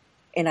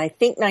in, I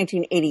think,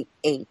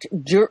 1988,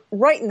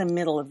 right in the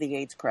middle of the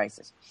AIDS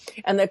crisis.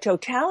 And the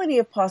totality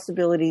of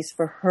possibilities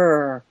for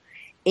her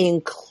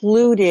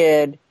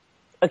included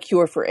a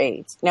cure for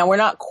AIDS. Now, we're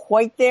not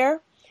quite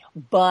there,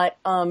 but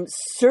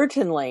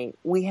certainly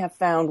we have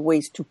found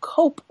ways to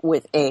cope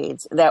with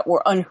AIDS that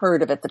were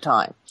unheard of at the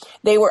time.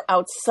 They were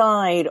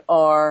outside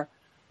our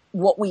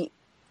what we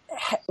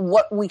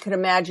could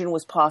imagine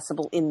was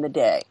possible in the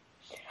day.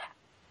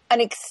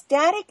 An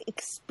ecstatic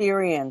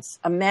experience,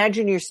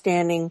 imagine you're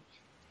standing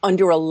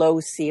under a low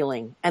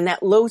ceiling, and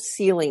that low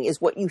ceiling is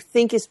what you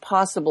think is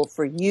possible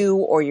for you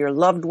or your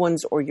loved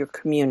ones or your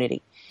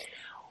community.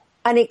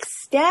 An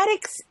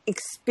ecstatic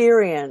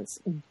experience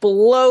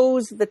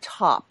blows the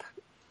top,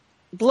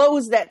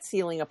 blows that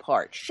ceiling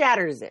apart,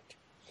 shatters it,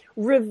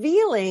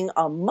 revealing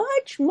a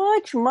much,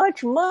 much,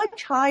 much,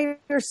 much higher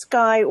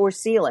sky or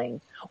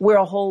ceiling where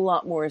a whole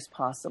lot more is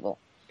possible.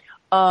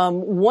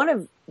 One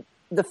of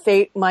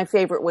my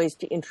favorite ways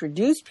to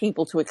introduce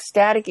people to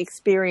ecstatic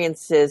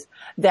experiences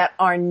that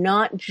are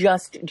not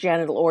just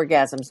genital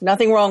orgasms.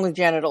 Nothing wrong with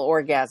genital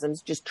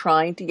orgasms, just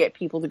trying to get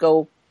people to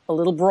go a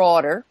little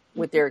broader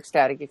with their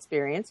ecstatic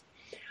experience,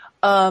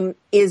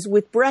 is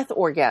with breath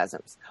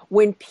orgasms.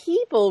 When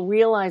people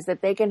realize that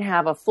they can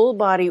have a full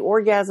body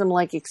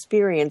orgasm-like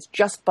experience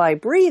just by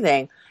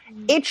breathing,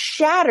 it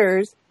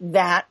shatters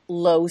that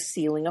low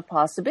ceiling of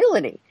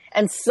possibility.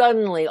 And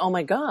suddenly, oh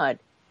my God,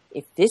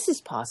 if this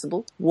is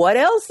possible, what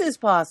else is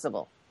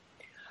possible?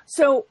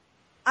 So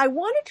I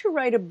wanted to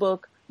write a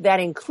book that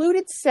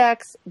included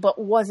sex, but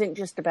wasn't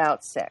just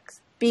about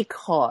sex,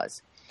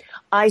 because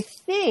I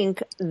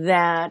think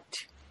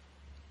that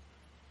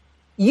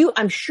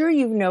I'm sure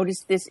you've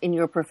noticed this in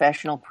your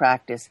professional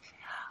practice.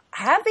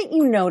 Haven't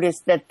you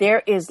noticed that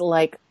there is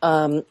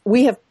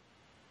we have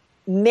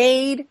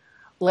made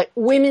like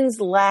women's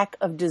lack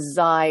of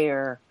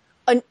desire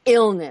an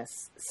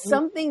illness,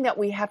 something that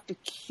we have to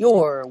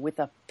cure with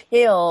a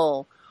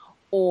pill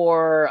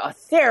or a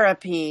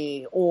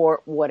therapy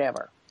or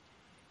whatever.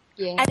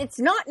 Yeah. And it's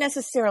not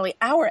necessarily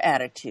our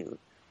attitude,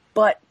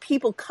 but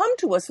people come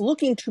to us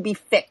looking to be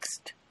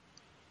fixed.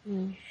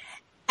 Mm.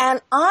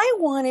 And I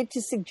wanted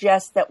to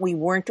suggest that we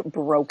weren't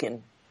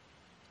broken,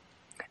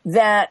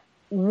 that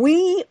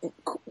we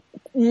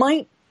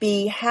might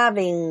be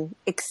having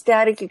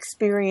ecstatic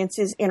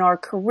experiences in our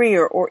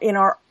career or in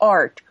our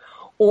art,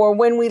 or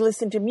when we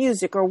listen to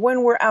music, or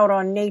when we're out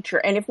on nature,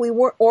 and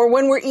or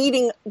when we're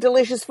eating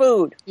delicious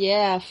food.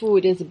 Yeah,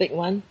 food is a big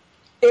one.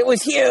 It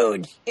was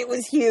huge.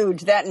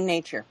 That in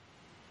nature.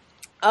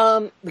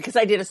 Because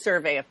I did a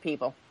survey of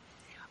people,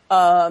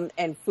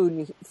 and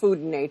food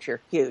and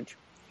nature, huge.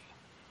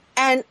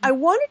 And I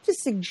wanted to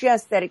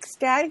suggest that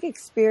ecstatic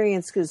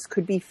experiences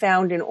could be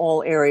found in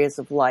all areas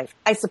of life.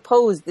 I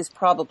suppose this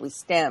probably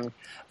stemmed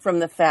from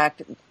the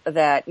fact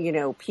that,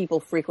 people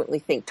frequently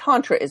think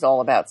Tantra is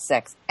all about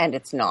sex, and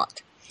it's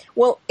not.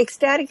 Well,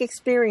 ecstatic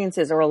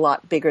experiences are a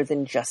lot bigger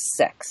than just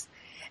sex.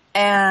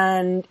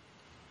 And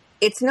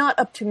it's not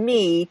up to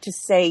me to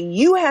say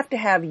you have to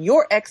have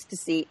your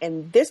ecstasy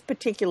in this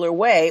particular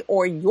way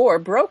or you're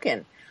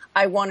broken.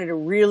 I wanted to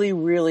really,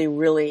 really,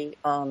 really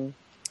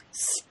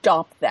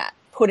stop that,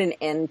 put an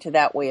end to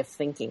that way of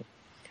thinking.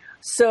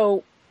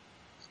 So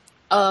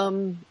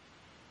in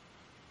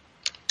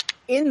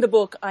the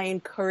book, I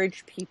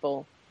encourage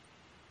people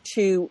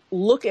to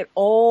look at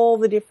all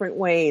the different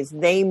ways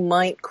they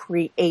might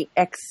create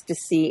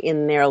ecstasy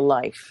in their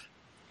life.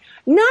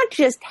 Not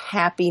just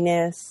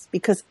happiness,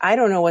 because I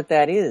don't know what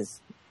that is,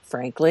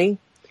 frankly,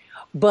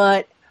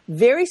 but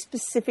very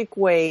specific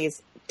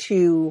ways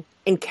to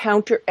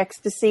encounter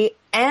ecstasy,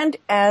 and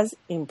as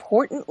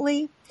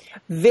importantly,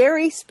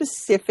 very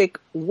specific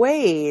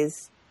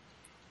ways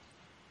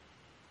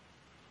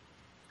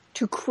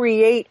to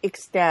create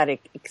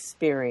ecstatic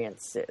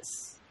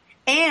experiences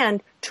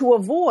and to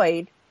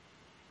avoid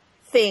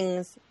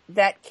things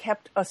that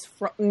kept us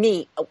from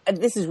me.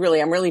 This is really,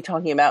 I'm really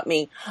talking about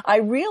me. I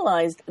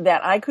realized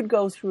that I could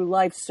go through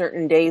life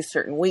certain days,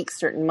 certain weeks,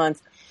 certain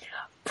months,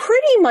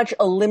 pretty much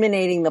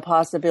eliminating the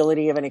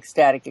possibility of an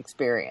ecstatic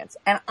experience.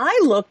 And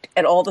I looked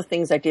at all the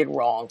things I did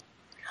wrong.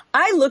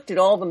 I looked at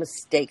all the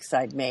mistakes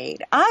I'd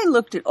made. I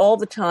looked at all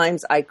the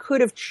times I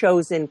could have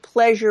chosen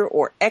pleasure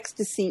or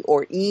ecstasy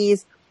or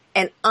ease,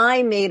 and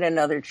I made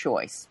another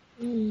choice.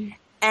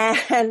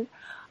 And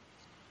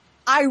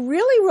I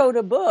really wrote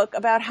a book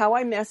about how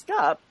I messed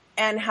up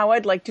and how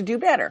I'd like to do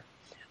better.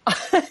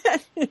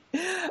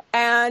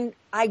 And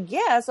I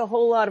guess a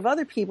whole lot of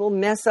other people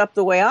mess up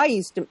the way I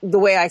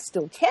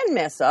still can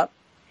mess up.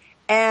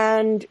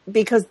 And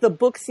because the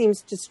book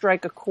seems to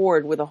strike a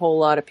chord with a whole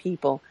lot of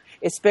people,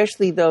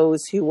 especially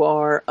those who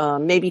are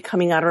maybe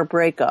coming out of a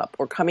breakup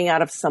or coming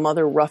out of some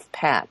other rough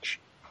patch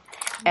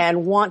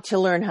and want to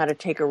learn how to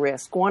take a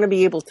risk, want to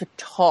be able to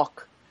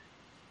talk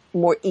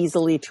more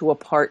easily to a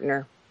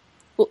partner.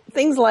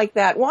 Things like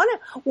that. Want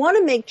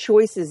to make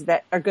choices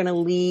that are going to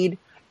lead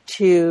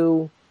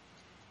to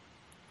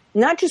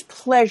not just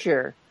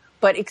pleasure,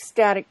 but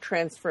ecstatic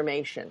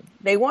transformation.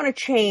 They want to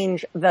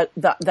change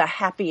the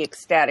happy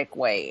ecstatic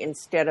way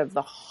instead of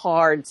the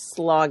hard,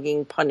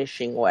 slogging,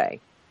 punishing way.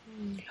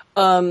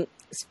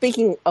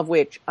 Speaking of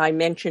which, I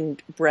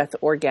mentioned breath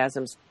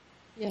orgasms.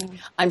 Yeah.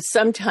 I'm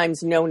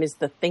sometimes known as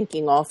the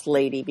thinking off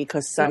lady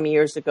because some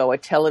years ago, a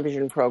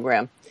television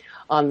program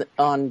on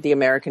the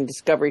American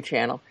Discovery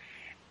Channel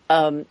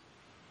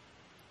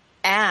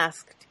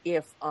asked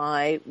if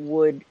I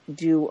would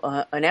do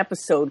an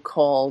episode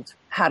called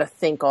How to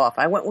Think Off.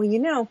 I went,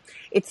 well,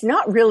 it's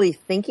not really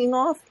thinking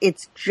off.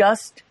 It's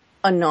just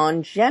a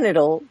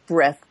non-genital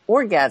breath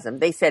orgasm.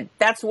 They said,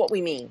 that's what we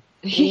mean.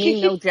 We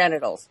mean no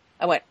genitals.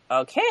 I went,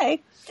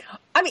 okay.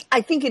 I mean,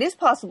 I think it is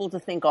possible to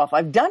think off.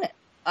 I've done it.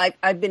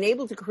 I've been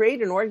able to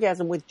create an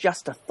orgasm with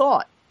just a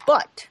thought,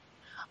 but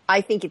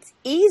I think it's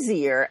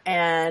easier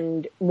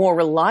and more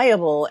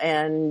reliable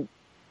and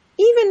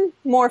even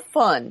more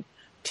fun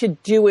to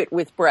do it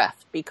with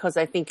breath because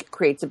I think it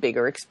creates a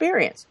bigger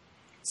experience.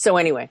 So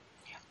anyway,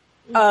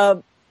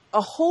 a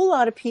whole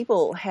lot of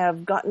people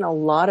have gotten a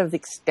lot of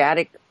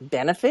ecstatic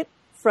benefit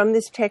from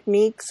this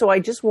technique. So I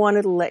just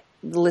wanted to let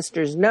the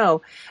listeners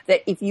know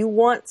that if you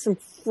want some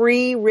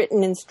free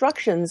written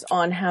instructions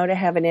on how to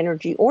have an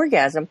energy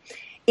orgasm,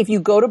 if you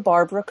go to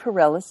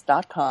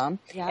barbaracarrellas.com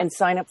and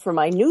sign up for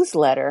my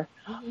newsletter,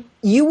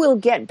 you will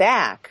get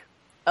back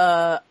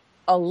a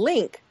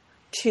link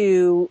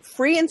to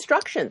free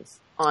instructions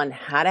on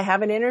how to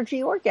have an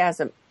energy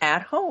orgasm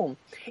at home.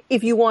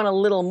 If you want a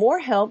little more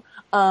help,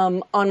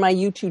 on my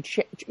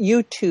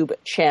YouTube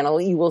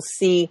channel, you will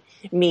see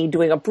me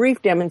doing a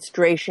brief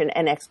demonstration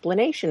and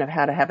explanation of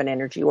how to have an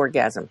energy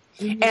orgasm.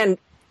 And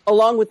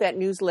along with that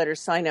newsletter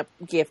sign-up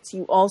gifts,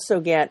 you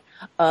also get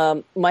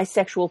my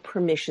sexual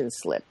permission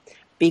slip.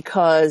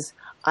 Because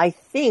I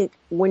think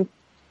when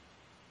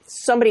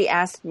somebody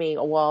asked me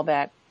a while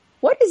back,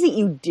 what is it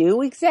you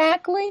do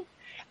exactly?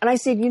 And I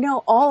said,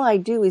 all I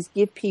do is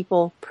give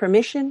people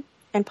permission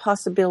and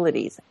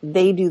possibilities.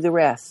 They do the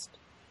rest.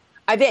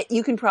 I bet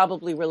you can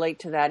probably relate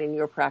to that in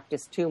your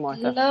practice too,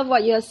 Martha. I love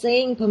what you're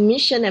saying,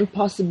 permission and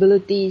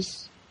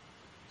possibilities.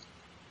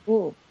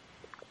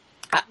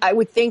 I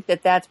would think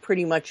that that's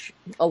pretty much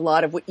a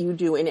lot of what you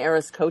do in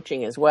Eros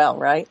coaching as well,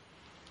 right?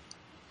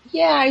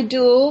 Yeah, I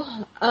do.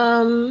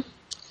 I'm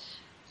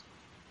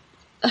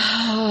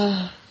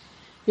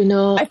in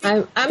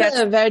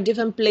a very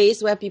different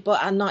place where people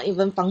are not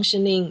even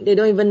functioning. They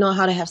don't even know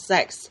how to have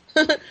sex.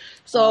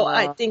 So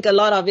I think a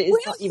lot of it is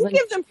not even...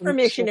 give them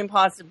permission and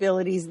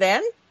possibilities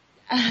then.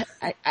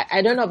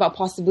 I don't know about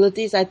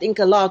possibilities. I think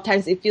a lot of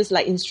times it feels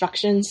like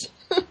instructions.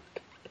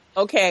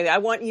 Okay, I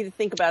want you to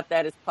think about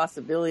that as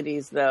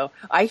possibilities, though.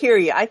 I hear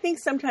you. I think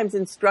sometimes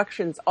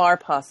instructions are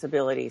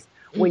possibilities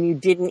when you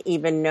didn't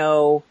even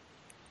know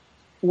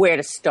where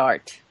to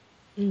start.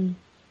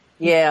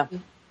 Yeah.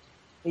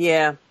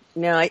 Yeah.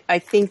 No, I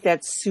think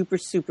that's super,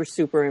 super,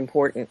 super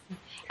important.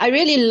 I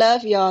really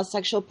love your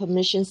sexual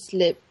permission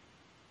slip.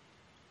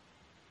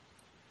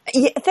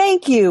 Yeah,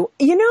 thank you.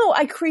 You know,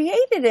 I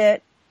created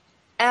it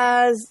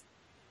as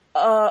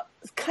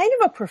kind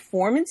of a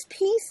performance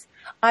piece.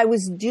 I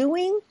was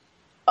doing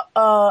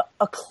a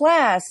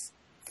class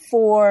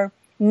for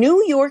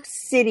New York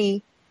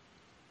City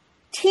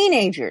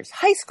teenagers,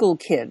 high school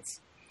kids.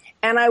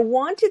 And I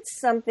wanted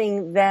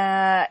something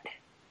that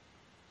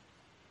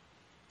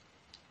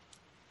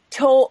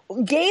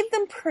gave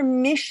them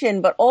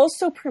permission, but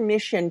also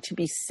permission to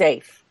be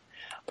safe.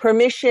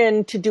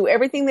 Permission to do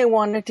everything they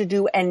wanted to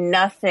do and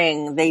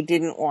nothing they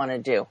didn't want to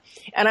do.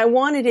 And I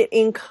wanted it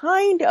in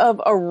kind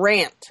of a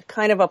rant,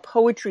 kind of a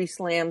poetry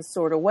slam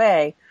sort of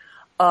way,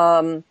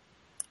 so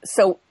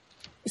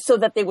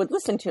that they would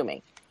listen to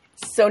me.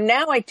 So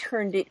now I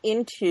turned it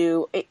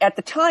into, at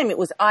the time it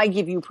was, I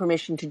give you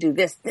permission to do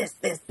this, this,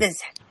 this,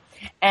 this.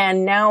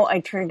 And now I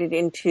turned it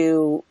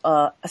into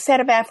a set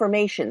of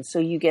affirmations. So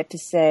you get to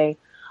say,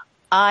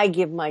 I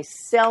give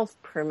myself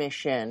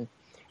permission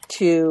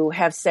to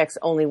have sex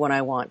only when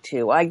I want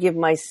to. I give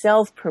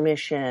myself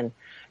permission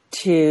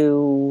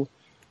to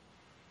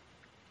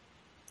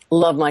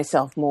love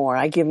myself more.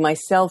 I give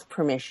myself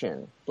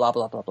permission, blah,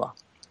 blah, blah, blah.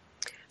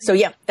 So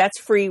yeah, that's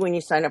free when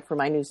you sign up for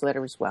my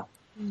newsletter as well.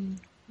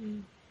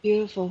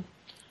 Beautiful.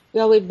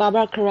 We are with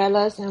Barbara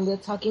Carrellas and we're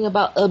talking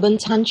about Urban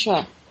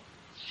Tantra.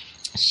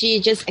 She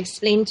just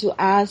explained to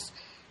us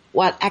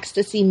what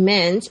ecstasy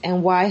meant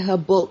and why her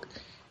book,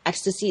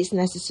 Ecstasy is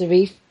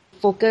Necessary,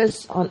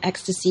 focus on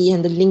ecstasy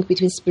and the link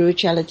between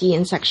spirituality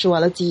and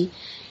sexuality.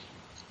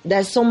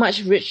 There's so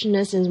much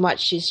richness in what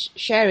she's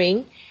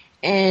sharing,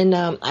 and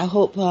I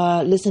hope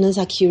listeners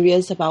are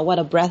curious about what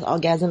a breath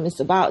orgasm is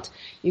about.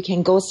 You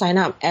can go sign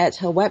up at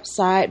her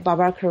website,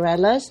 Barbara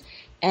Carrellas,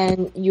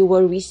 and you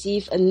will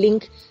receive a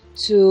link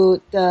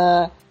to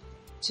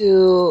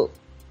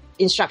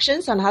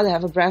instructions on how to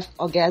have a breath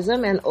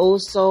orgasm and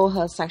also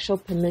her sexual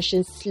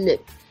permission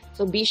slip.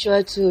 So be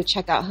sure to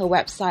check out her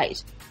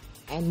website.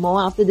 And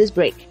more after this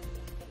break.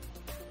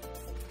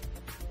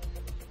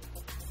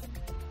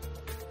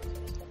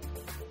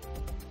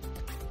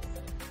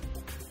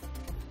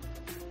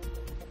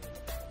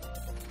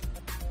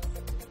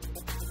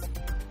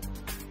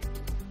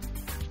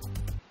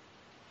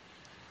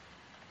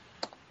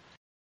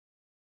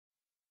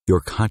 Your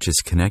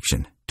conscious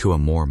connection to a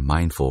more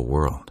mindful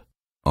world.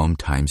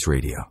 OMTimes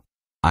Radio.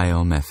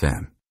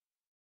 IOM-FM.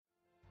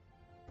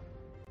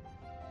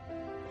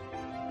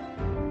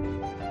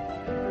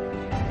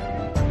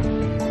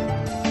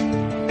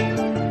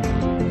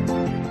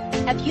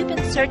 Have you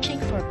been searching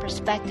for a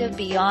perspective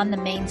beyond the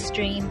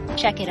mainstream?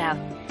 Check it out.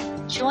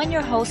 Join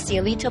your hosts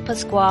Cielito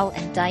Pascual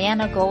and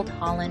Diana Gold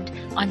Holland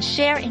on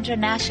Share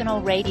International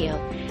Radio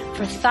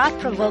for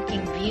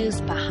thought-provoking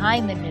views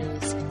behind the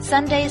news,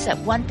 Sundays at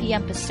 1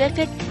 p.m.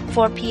 Pacific,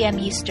 4 p.m.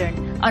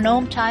 Eastern on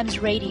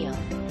OMTimes Radio.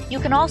 You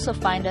can also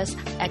find us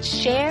at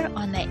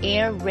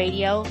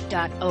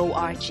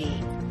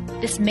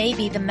shareontheairradio.org. This may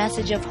be the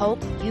message of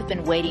hope you've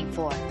been waiting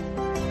for.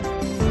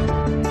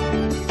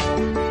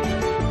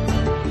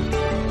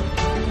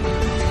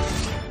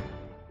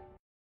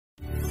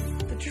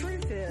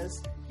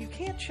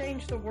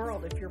 Change the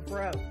world if you're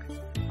broke.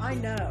 I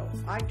know.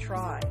 I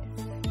tried.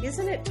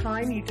 Isn't it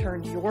time you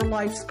turned your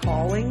life's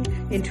calling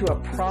into a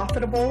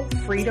profitable,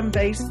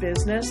 freedom-based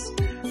business?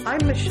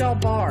 I'm Michelle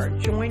Barr.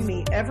 Join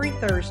me every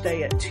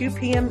Thursday at 2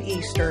 p.m.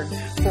 Eastern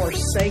for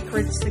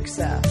Sacred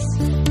Success.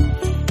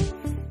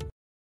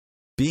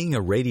 Being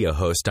a radio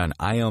host on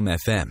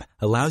IOM-FM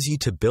allows you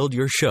to build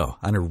your show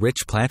on a rich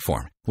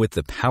platform with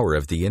the power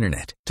of the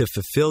internet to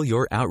fulfill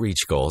your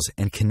outreach goals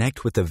and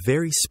connect with a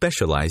very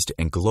specialized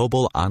and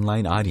global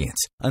online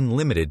audience,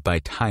 unlimited by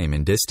time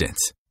and distance.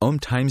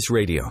 OMTimes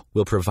Radio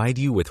will provide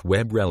you with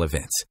web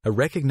relevance, a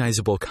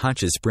recognizable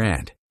conscious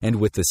brand, and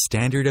with the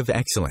standard of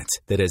excellence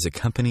that has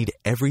accompanied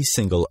every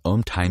single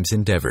OMTimes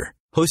endeavor.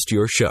 Host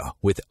your show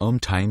with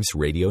OMTimes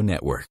Radio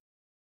Network.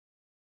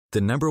 The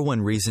number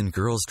one reason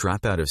girls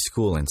drop out of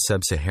school in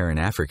sub-Saharan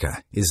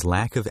Africa is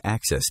lack of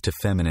access to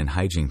feminine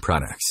hygiene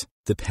products.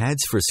 The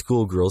Pads for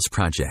Schoolgirls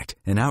Project,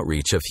 an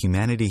outreach of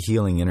Humanity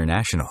Healing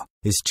International,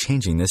 is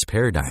changing this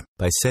paradigm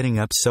by setting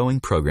up sewing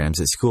programs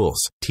at schools,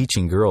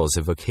 teaching girls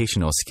a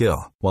vocational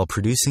skill, while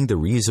producing the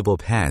reusable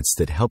pads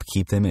that help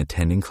keep them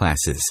attending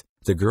classes.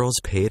 The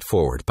girls pay it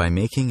forward by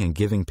making and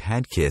giving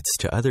pad kits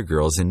to other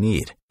girls in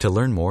need. To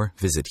learn more,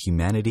 visit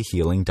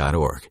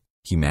humanityhealing.org.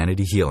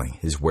 Humanity Healing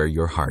is where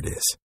your heart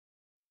is.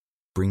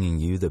 Bringing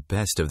you the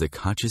best of the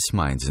conscious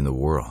minds in the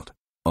world.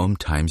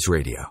 OMTimes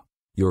Radio,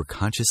 your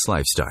conscious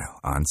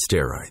lifestyle on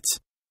steroids.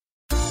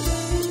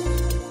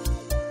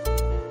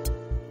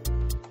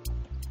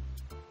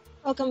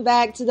 Welcome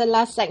back to the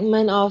last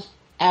segment of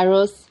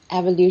Eros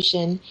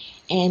Evolution.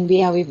 and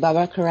we are with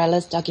Barbara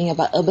Carrellas talking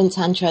about Urban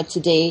Tantra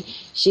today.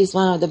 She's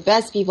one of the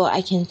best people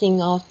I can think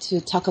of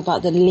to talk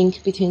about the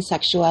link between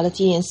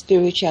sexuality and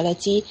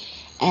spirituality.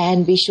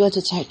 And be sure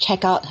to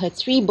check out her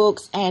 3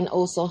 books and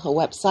also her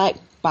website,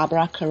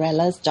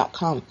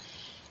 barbaracarrellas.com.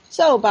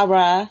 So,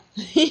 Barbara,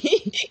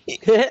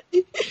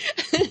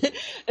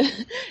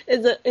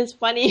 it's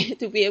funny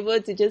to be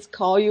able to just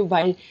call you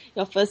by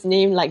your first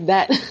name like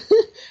that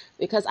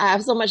because I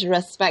have so much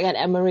respect and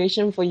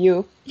admiration for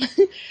you.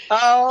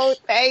 Oh,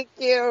 thank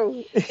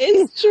you.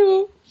 It's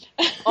true.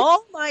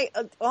 All my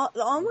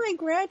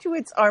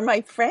graduates are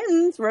my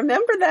friends.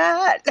 Remember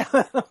that.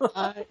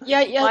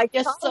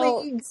 You're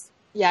colleagues.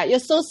 You're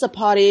so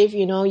supportive.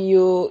 You know,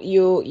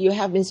 you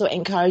have been so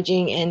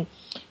encouraging, and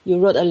you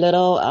wrote a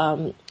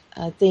little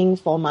thing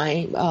for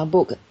my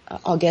book,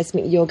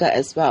 Orgasmic Yoga,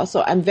 as well.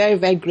 So I'm very,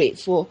 very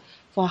grateful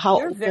for how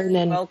You're open very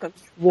and welcome.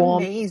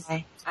 warm.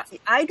 Amazing.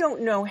 I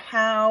don't know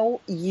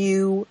how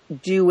you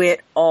do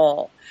it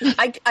all.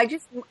 I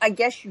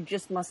guess you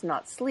just must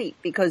not sleep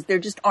because there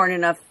just aren't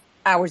enough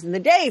hours in the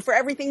day for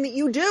everything that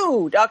you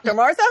do, Dr.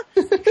 Martha.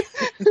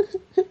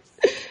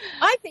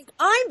 I think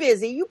I'm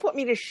busy. You put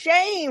me to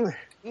shame.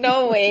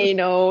 No way,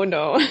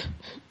 no.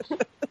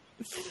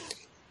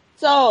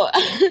 So,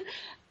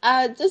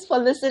 just for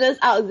listeners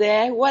out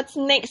there, what's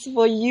next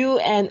for you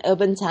and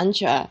Urban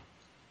Tantra?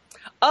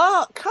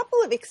 A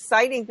couple of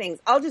exciting things.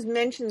 I'll just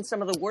mention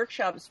some of the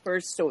workshops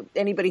first so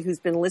anybody who's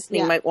been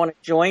listening might want to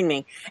join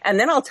me. And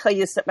then I'll tell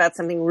you about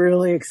something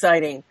really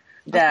exciting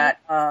that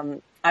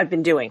I've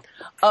been doing.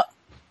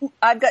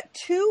 I've got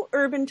 2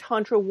 Urban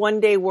Tantra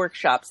one-day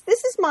workshops.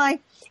 This is my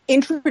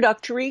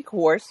introductory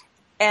course.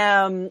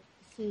 They're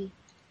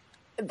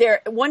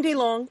one day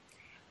long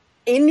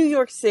in New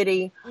York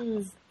City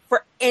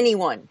for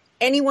anyone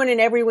and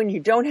everyone. You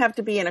don't have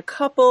to be in a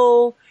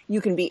couple. You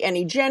can be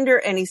any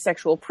gender, any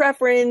sexual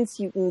preference.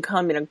 You can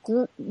come in a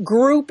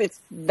group if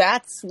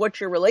that's what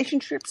your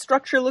relationship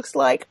structure looks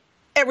like.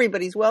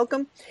 Everybody's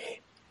welcome.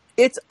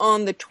 It's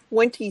on the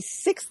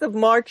 26th of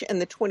March and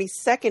the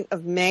 22nd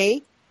of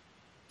May.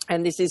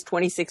 And this is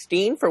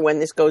 2016 for when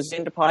this goes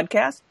into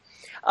podcast.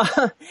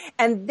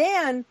 And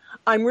then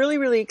I'm really,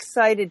 really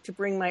excited to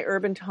bring my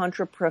Urban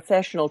Tantra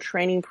professional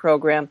training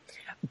program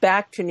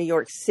back to New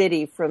York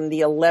City from the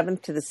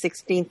 11th to the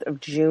 16th of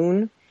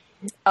June.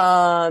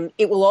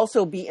 It will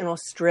also be in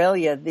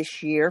Australia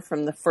this year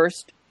from the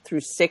 1st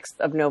through 6th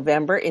of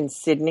November in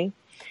Sydney.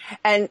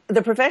 And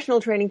the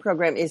professional training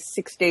program is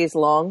 6 days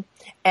long.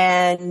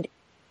 And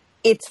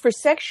it's for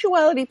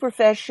sexuality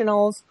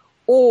professionals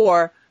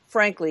or,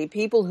 frankly,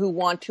 people who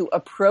want to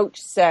approach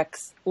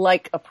sex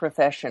like a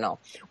professional.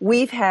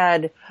 We've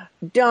had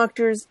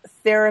doctors,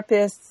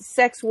 therapists,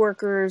 sex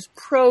workers,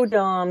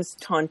 pro-doms,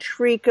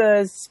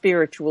 tantrikas,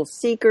 spiritual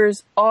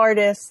seekers,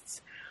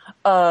 artists,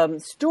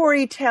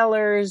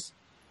 storytellers,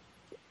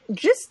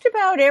 just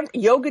about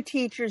yoga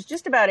teachers,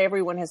 just about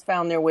everyone has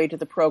found their way to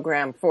the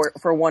program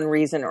for one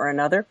reason or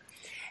another.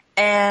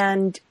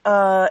 And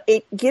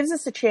it gives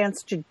us a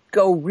chance to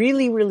go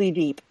really, really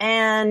deep.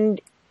 And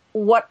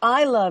what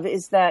I love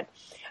is that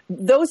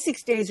those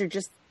 6 days are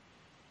just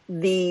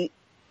the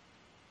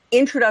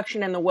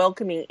introduction and the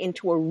welcoming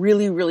into a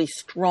really, really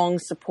strong,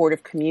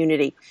 supportive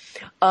community.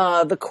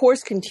 The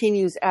course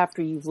continues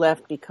after you've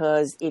left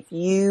because if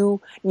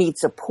you need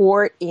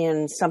support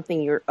in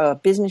something a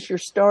business you're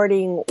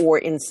starting or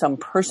in some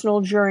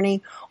personal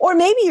journey, or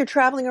maybe you're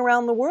traveling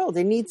around the world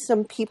and need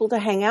some people to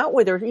hang out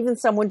with or even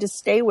someone to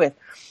stay with,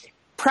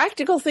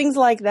 practical things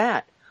like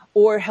that,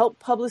 or help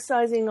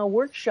publicizing a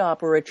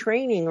workshop or a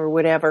training or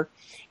whatever.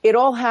 It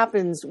all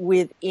happens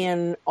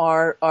within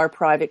our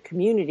private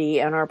community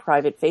and our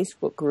private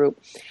Facebook group.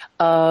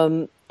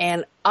 And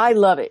I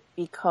love it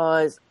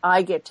because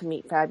I get to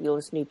meet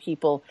fabulous new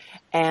people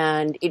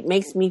and it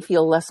makes me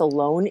feel less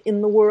alone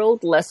in the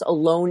world, less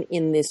alone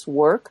in this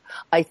work.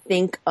 I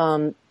think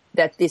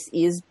that this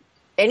is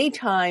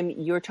anytime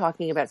you're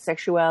talking about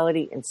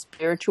sexuality and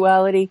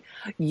spirituality,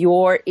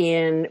 you're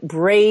in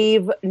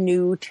brave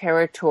new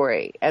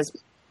territory. As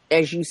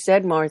you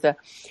said, Martha,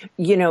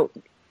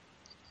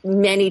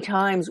 many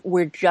times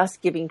we're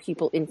just giving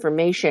people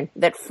information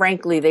that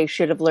frankly they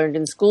should have learned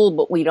in school,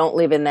 but we don't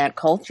live in that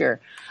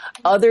culture.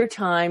 Other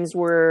times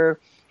we're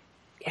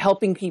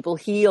helping people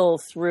heal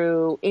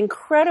through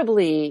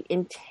incredibly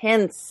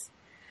intense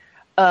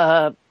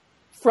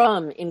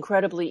from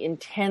incredibly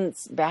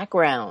intense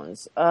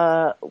backgrounds.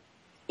 And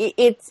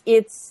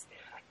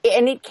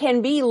it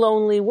can be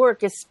lonely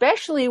work,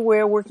 especially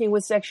where working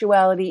with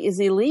sexuality is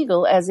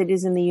illegal as it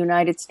is in the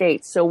United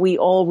States. So we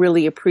all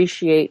really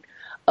appreciate,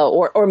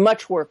 or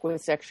much work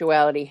with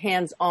sexuality,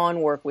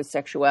 hands-on work with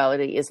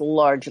sexuality is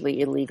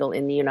largely illegal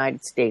in the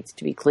United States,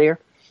 to be clear.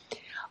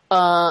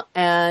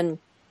 And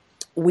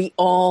we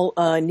all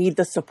need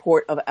the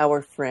support of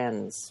our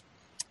friends,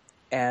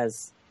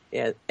 as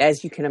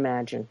you can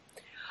imagine.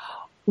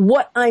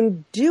 What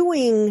I'm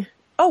doing,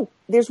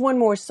 there's one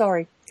more,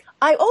 sorry.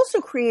 I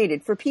also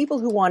created, for people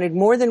who wanted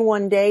more than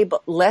one day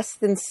but less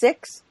than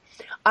 6,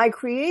 I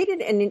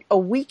created a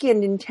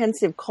weekend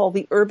intensive called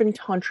the Urban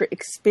Tantra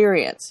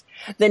Experience.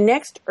 The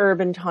next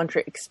Urban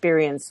Tantra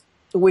Experience,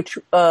 which,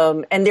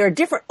 and there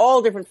are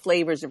all different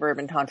flavors of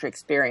Urban Tantra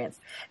Experience.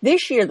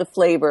 This year, the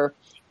flavor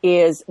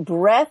is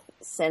breath,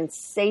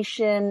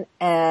 sensation,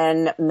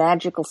 and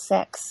magical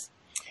sex.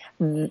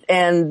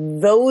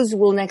 And those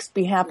will next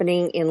be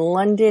happening in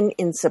London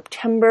in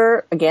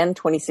September, again,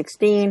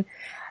 2016,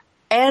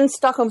 and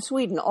Stockholm,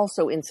 Sweden,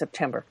 also in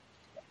September.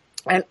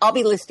 And I'll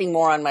be listing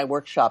more on my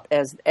workshop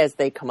as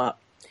they come up.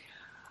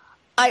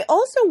 I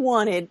also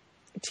wanted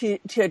to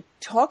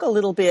talk a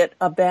little bit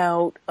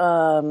about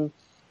a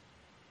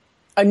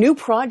new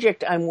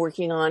project I'm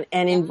working on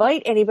and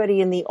invite anybody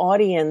in the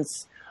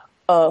audience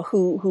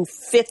who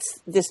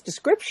fits this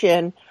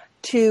description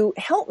to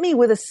help me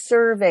with a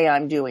survey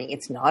I'm doing.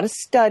 It's not a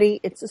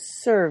study, it's a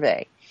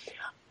survey.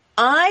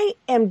 I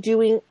am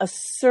doing a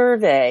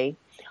survey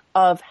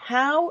of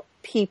how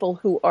people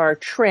who are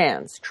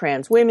trans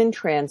women,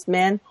 trans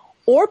men,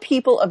 or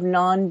people of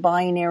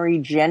non-binary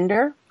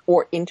gender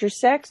or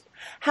intersex,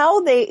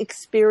 how they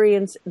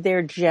experience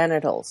their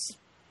genitals.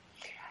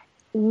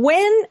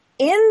 When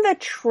in the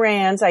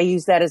trans, I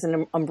use that as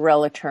an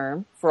umbrella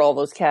term for all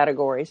those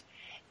categories,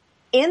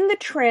 in the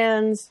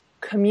trans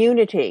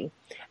community,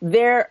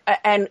 there,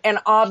 and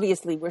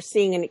obviously we're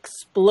seeing an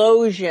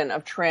explosion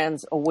of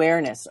trans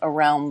awareness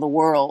around the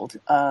world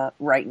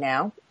right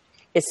now,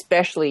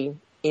 especially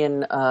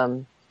in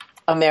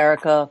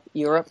America,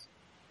 Europe,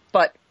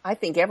 but I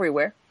think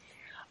everywhere.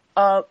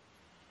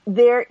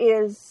 There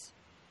is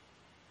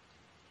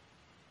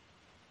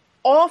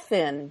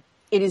often,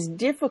 it is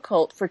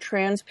difficult for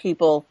trans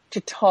people to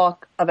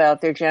talk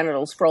about their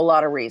genitals for a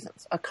lot of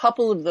reasons. A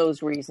couple of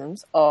those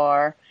reasons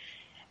are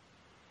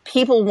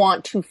people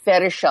want to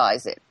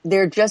fetishize it.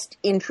 They're just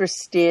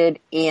interested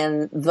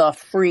in the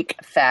freak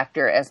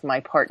factor, as my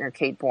partner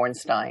Kate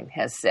Bornstein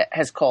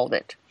has called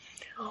it.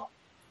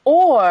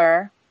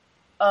 Or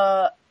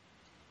a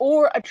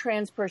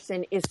trans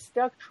person is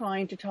stuck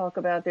trying to talk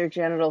about their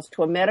genitals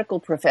to a medical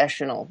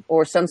professional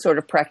or some sort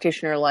of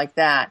practitioner like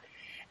that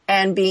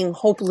and being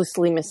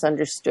hopelessly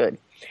misunderstood.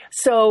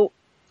 So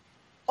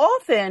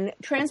often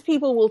trans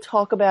people will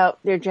talk about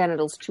their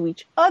genitals to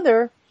each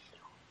other,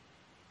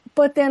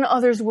 but then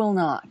others will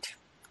not.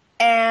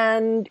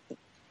 And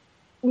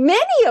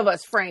many of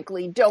us,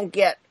 frankly, don't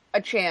get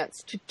a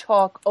chance to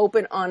talk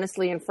open,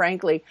 honestly, and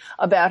frankly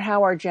about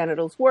how our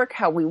genitals work,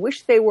 how we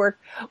wish they work.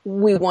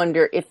 We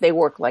wonder if they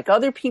work like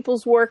other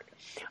people's work.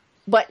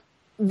 But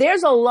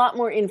there's a lot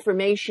more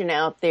information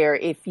out there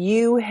if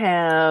you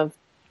have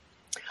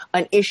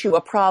an issue,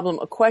 a problem,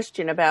 a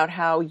question about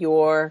how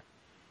your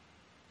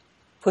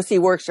pussy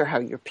works or how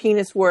your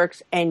penis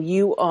works, and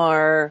you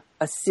are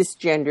a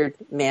cisgendered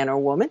man or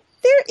woman.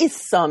 There is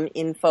some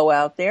info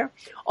out there.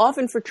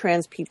 Often for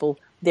trans people,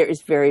 there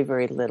is very,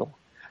 very little.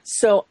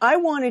 So I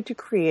wanted to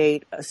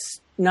create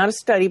not a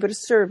study, but a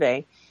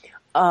survey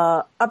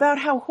about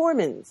how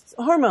hormones,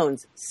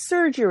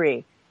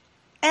 surgery,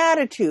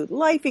 attitude,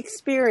 life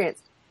experience,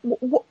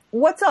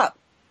 what's up?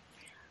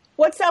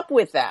 What's up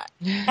with that?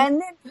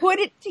 And then put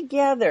it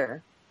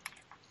together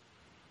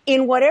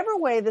in whatever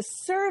way the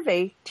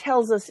survey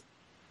tells us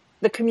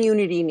the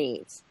community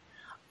needs.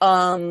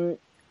 I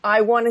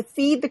want to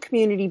feed the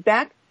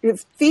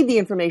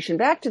information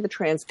back to the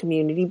trans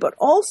community, but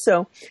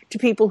also to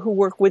people who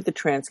work with the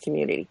trans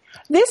community.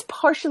 This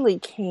partially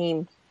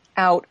came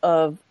out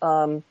of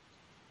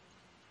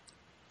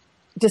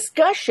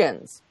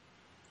discussions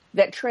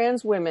that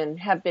trans people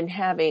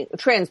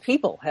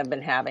have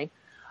been having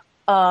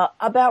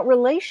about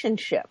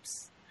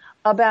relationships,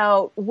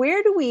 about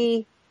where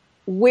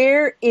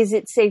is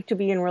it safe to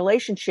be in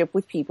relationship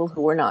with people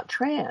who are not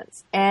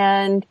trans,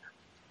 and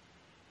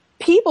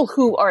people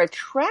who are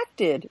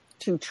attracted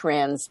to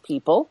trans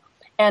people,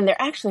 and there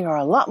actually are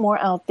a lot more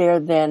out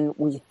there than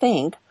we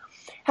think,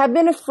 have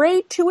been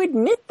afraid to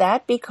admit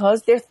that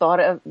because they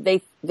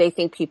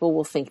think people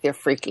will think they're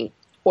freaky,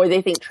 or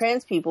they think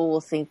trans people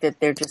will think that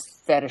they're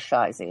just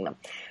fetishizing them.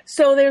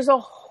 So there's a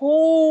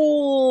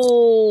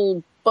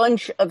whole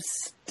bunch of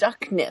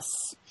stuckness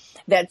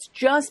that's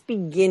just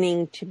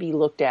beginning to be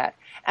looked at.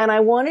 And I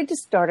wanted to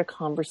start a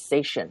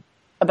conversation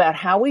about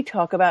how we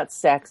talk about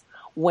sex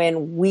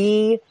when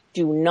we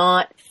do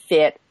not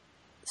fit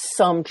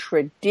some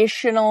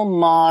traditional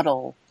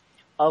model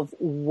of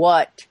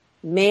what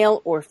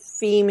male or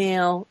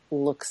female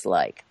looks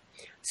like.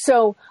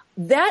 So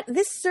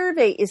this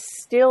survey is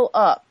still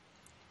up,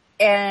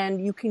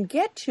 and you can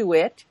get to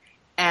it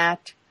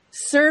at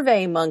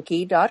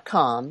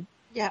surveymonkey.com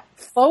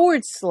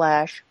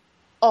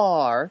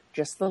 /R,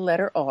 just the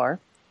letter R,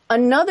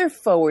 another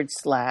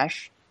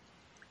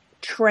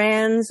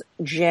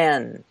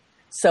 /transgen.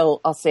 So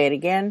I'll say it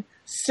again,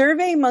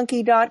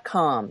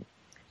 surveymonkey.com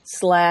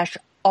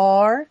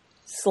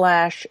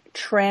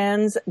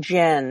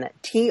 /R/transgen,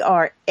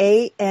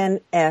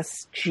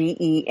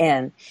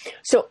 TRANSGEN.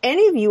 So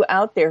any of you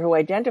out there who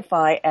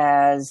identify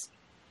as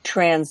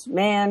trans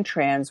man,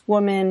 trans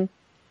woman,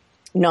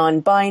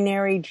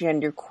 non-binary,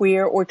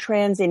 genderqueer, or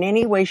trans in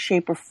any way,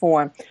 shape, or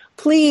form,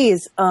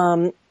 please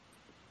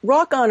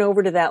rock on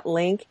over to that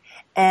link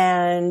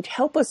and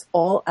help us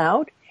all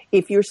out,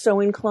 if you're so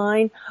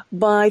inclined,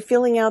 by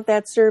filling out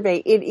that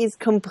survey. It is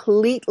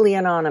completely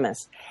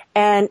anonymous,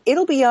 and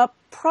it'll be up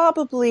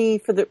probably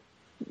for the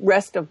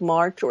rest of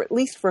March, or at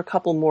least for a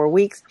couple more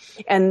weeks.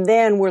 And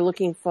then we're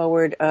looking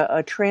forward,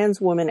 a trans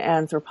woman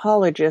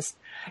anthropologist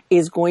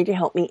is going to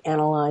help me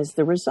analyze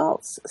the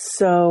results.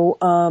 So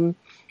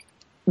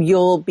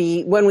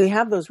when we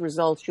have those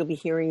results, you'll be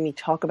hearing me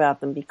talk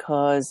about them,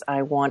 because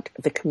I want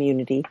the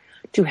community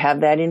to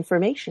have that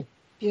information.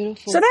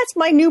 Beautiful. So that's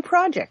my new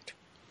project.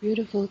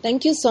 Beautiful.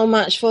 Thank you so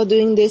much for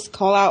doing this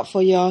call out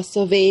for your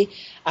survey.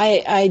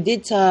 I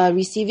did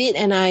receive it,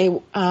 and I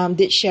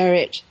did share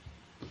it.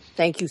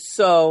 Thank you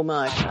so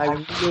much.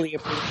 I really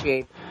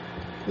appreciate it.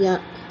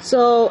 Yeah.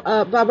 So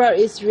Barbara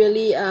is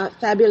really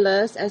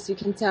fabulous, as you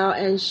can tell,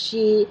 and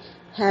she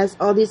has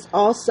all these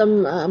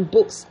awesome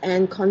books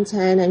and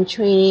content and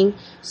training.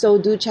 So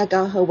do check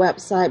out her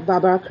website,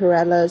 Barbara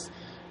Carrellas.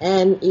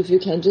 And if you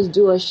can just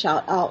do a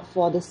shout out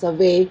for the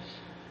survey,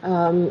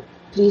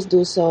 please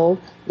do so.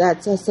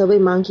 That's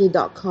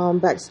surveymonkey.com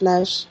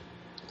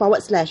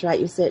 / / right?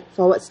 You said /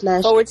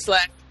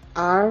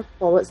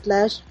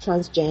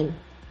 /r/transgen.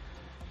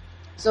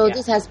 So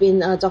this has been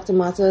Dr.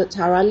 Martha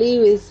Tara Lee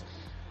with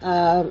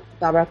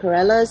Barbara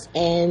Carrellas,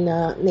 and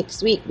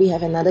next week we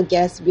have another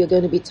guest. We're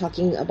going to be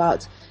talking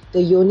about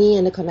the yoni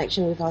and the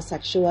connection with our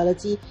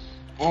sexuality,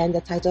 and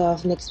the title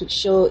of next week's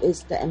show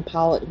is The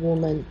Empowered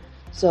Woman.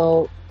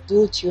 So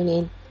do tune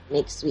in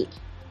next week.